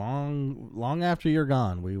 long after you're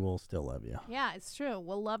gone, we will still love you. Yeah, it's true.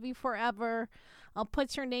 We'll love you forever. I'll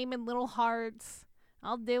put your name in little hearts.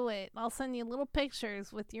 I'll do it. I'll send you little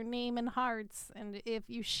pictures with your name in hearts. And if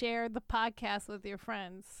you share the podcast with your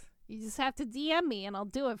friends, you just have to DM me and I'll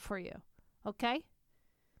do it for you. Okay?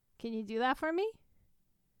 Can you do that for me?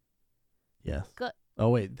 Yes. Good. Oh,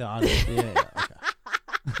 wait. The audience. Yeah.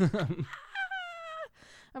 Okay.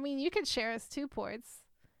 I mean, you can share us 2 ports.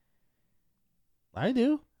 I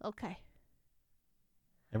do. Okay.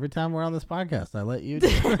 Every time we're on this podcast, I let you do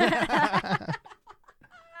it.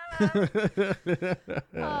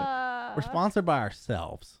 We're sponsored by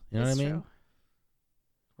ourselves. You know what I mean? True.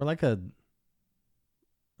 We're like a,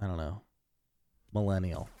 I don't know,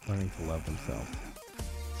 millennial learning to love themselves.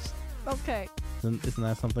 Okay. Isn't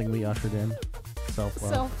that something we ushered in?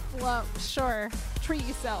 Self-love. Self-love. Sure. Treat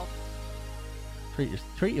yourself. Treat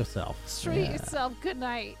yourself. Treat yourself. Good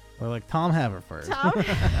night. Or like Tom Haverford. Tom.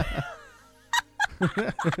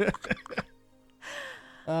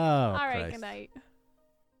 Oh, All right. Christ. Good night.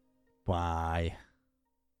 Bye.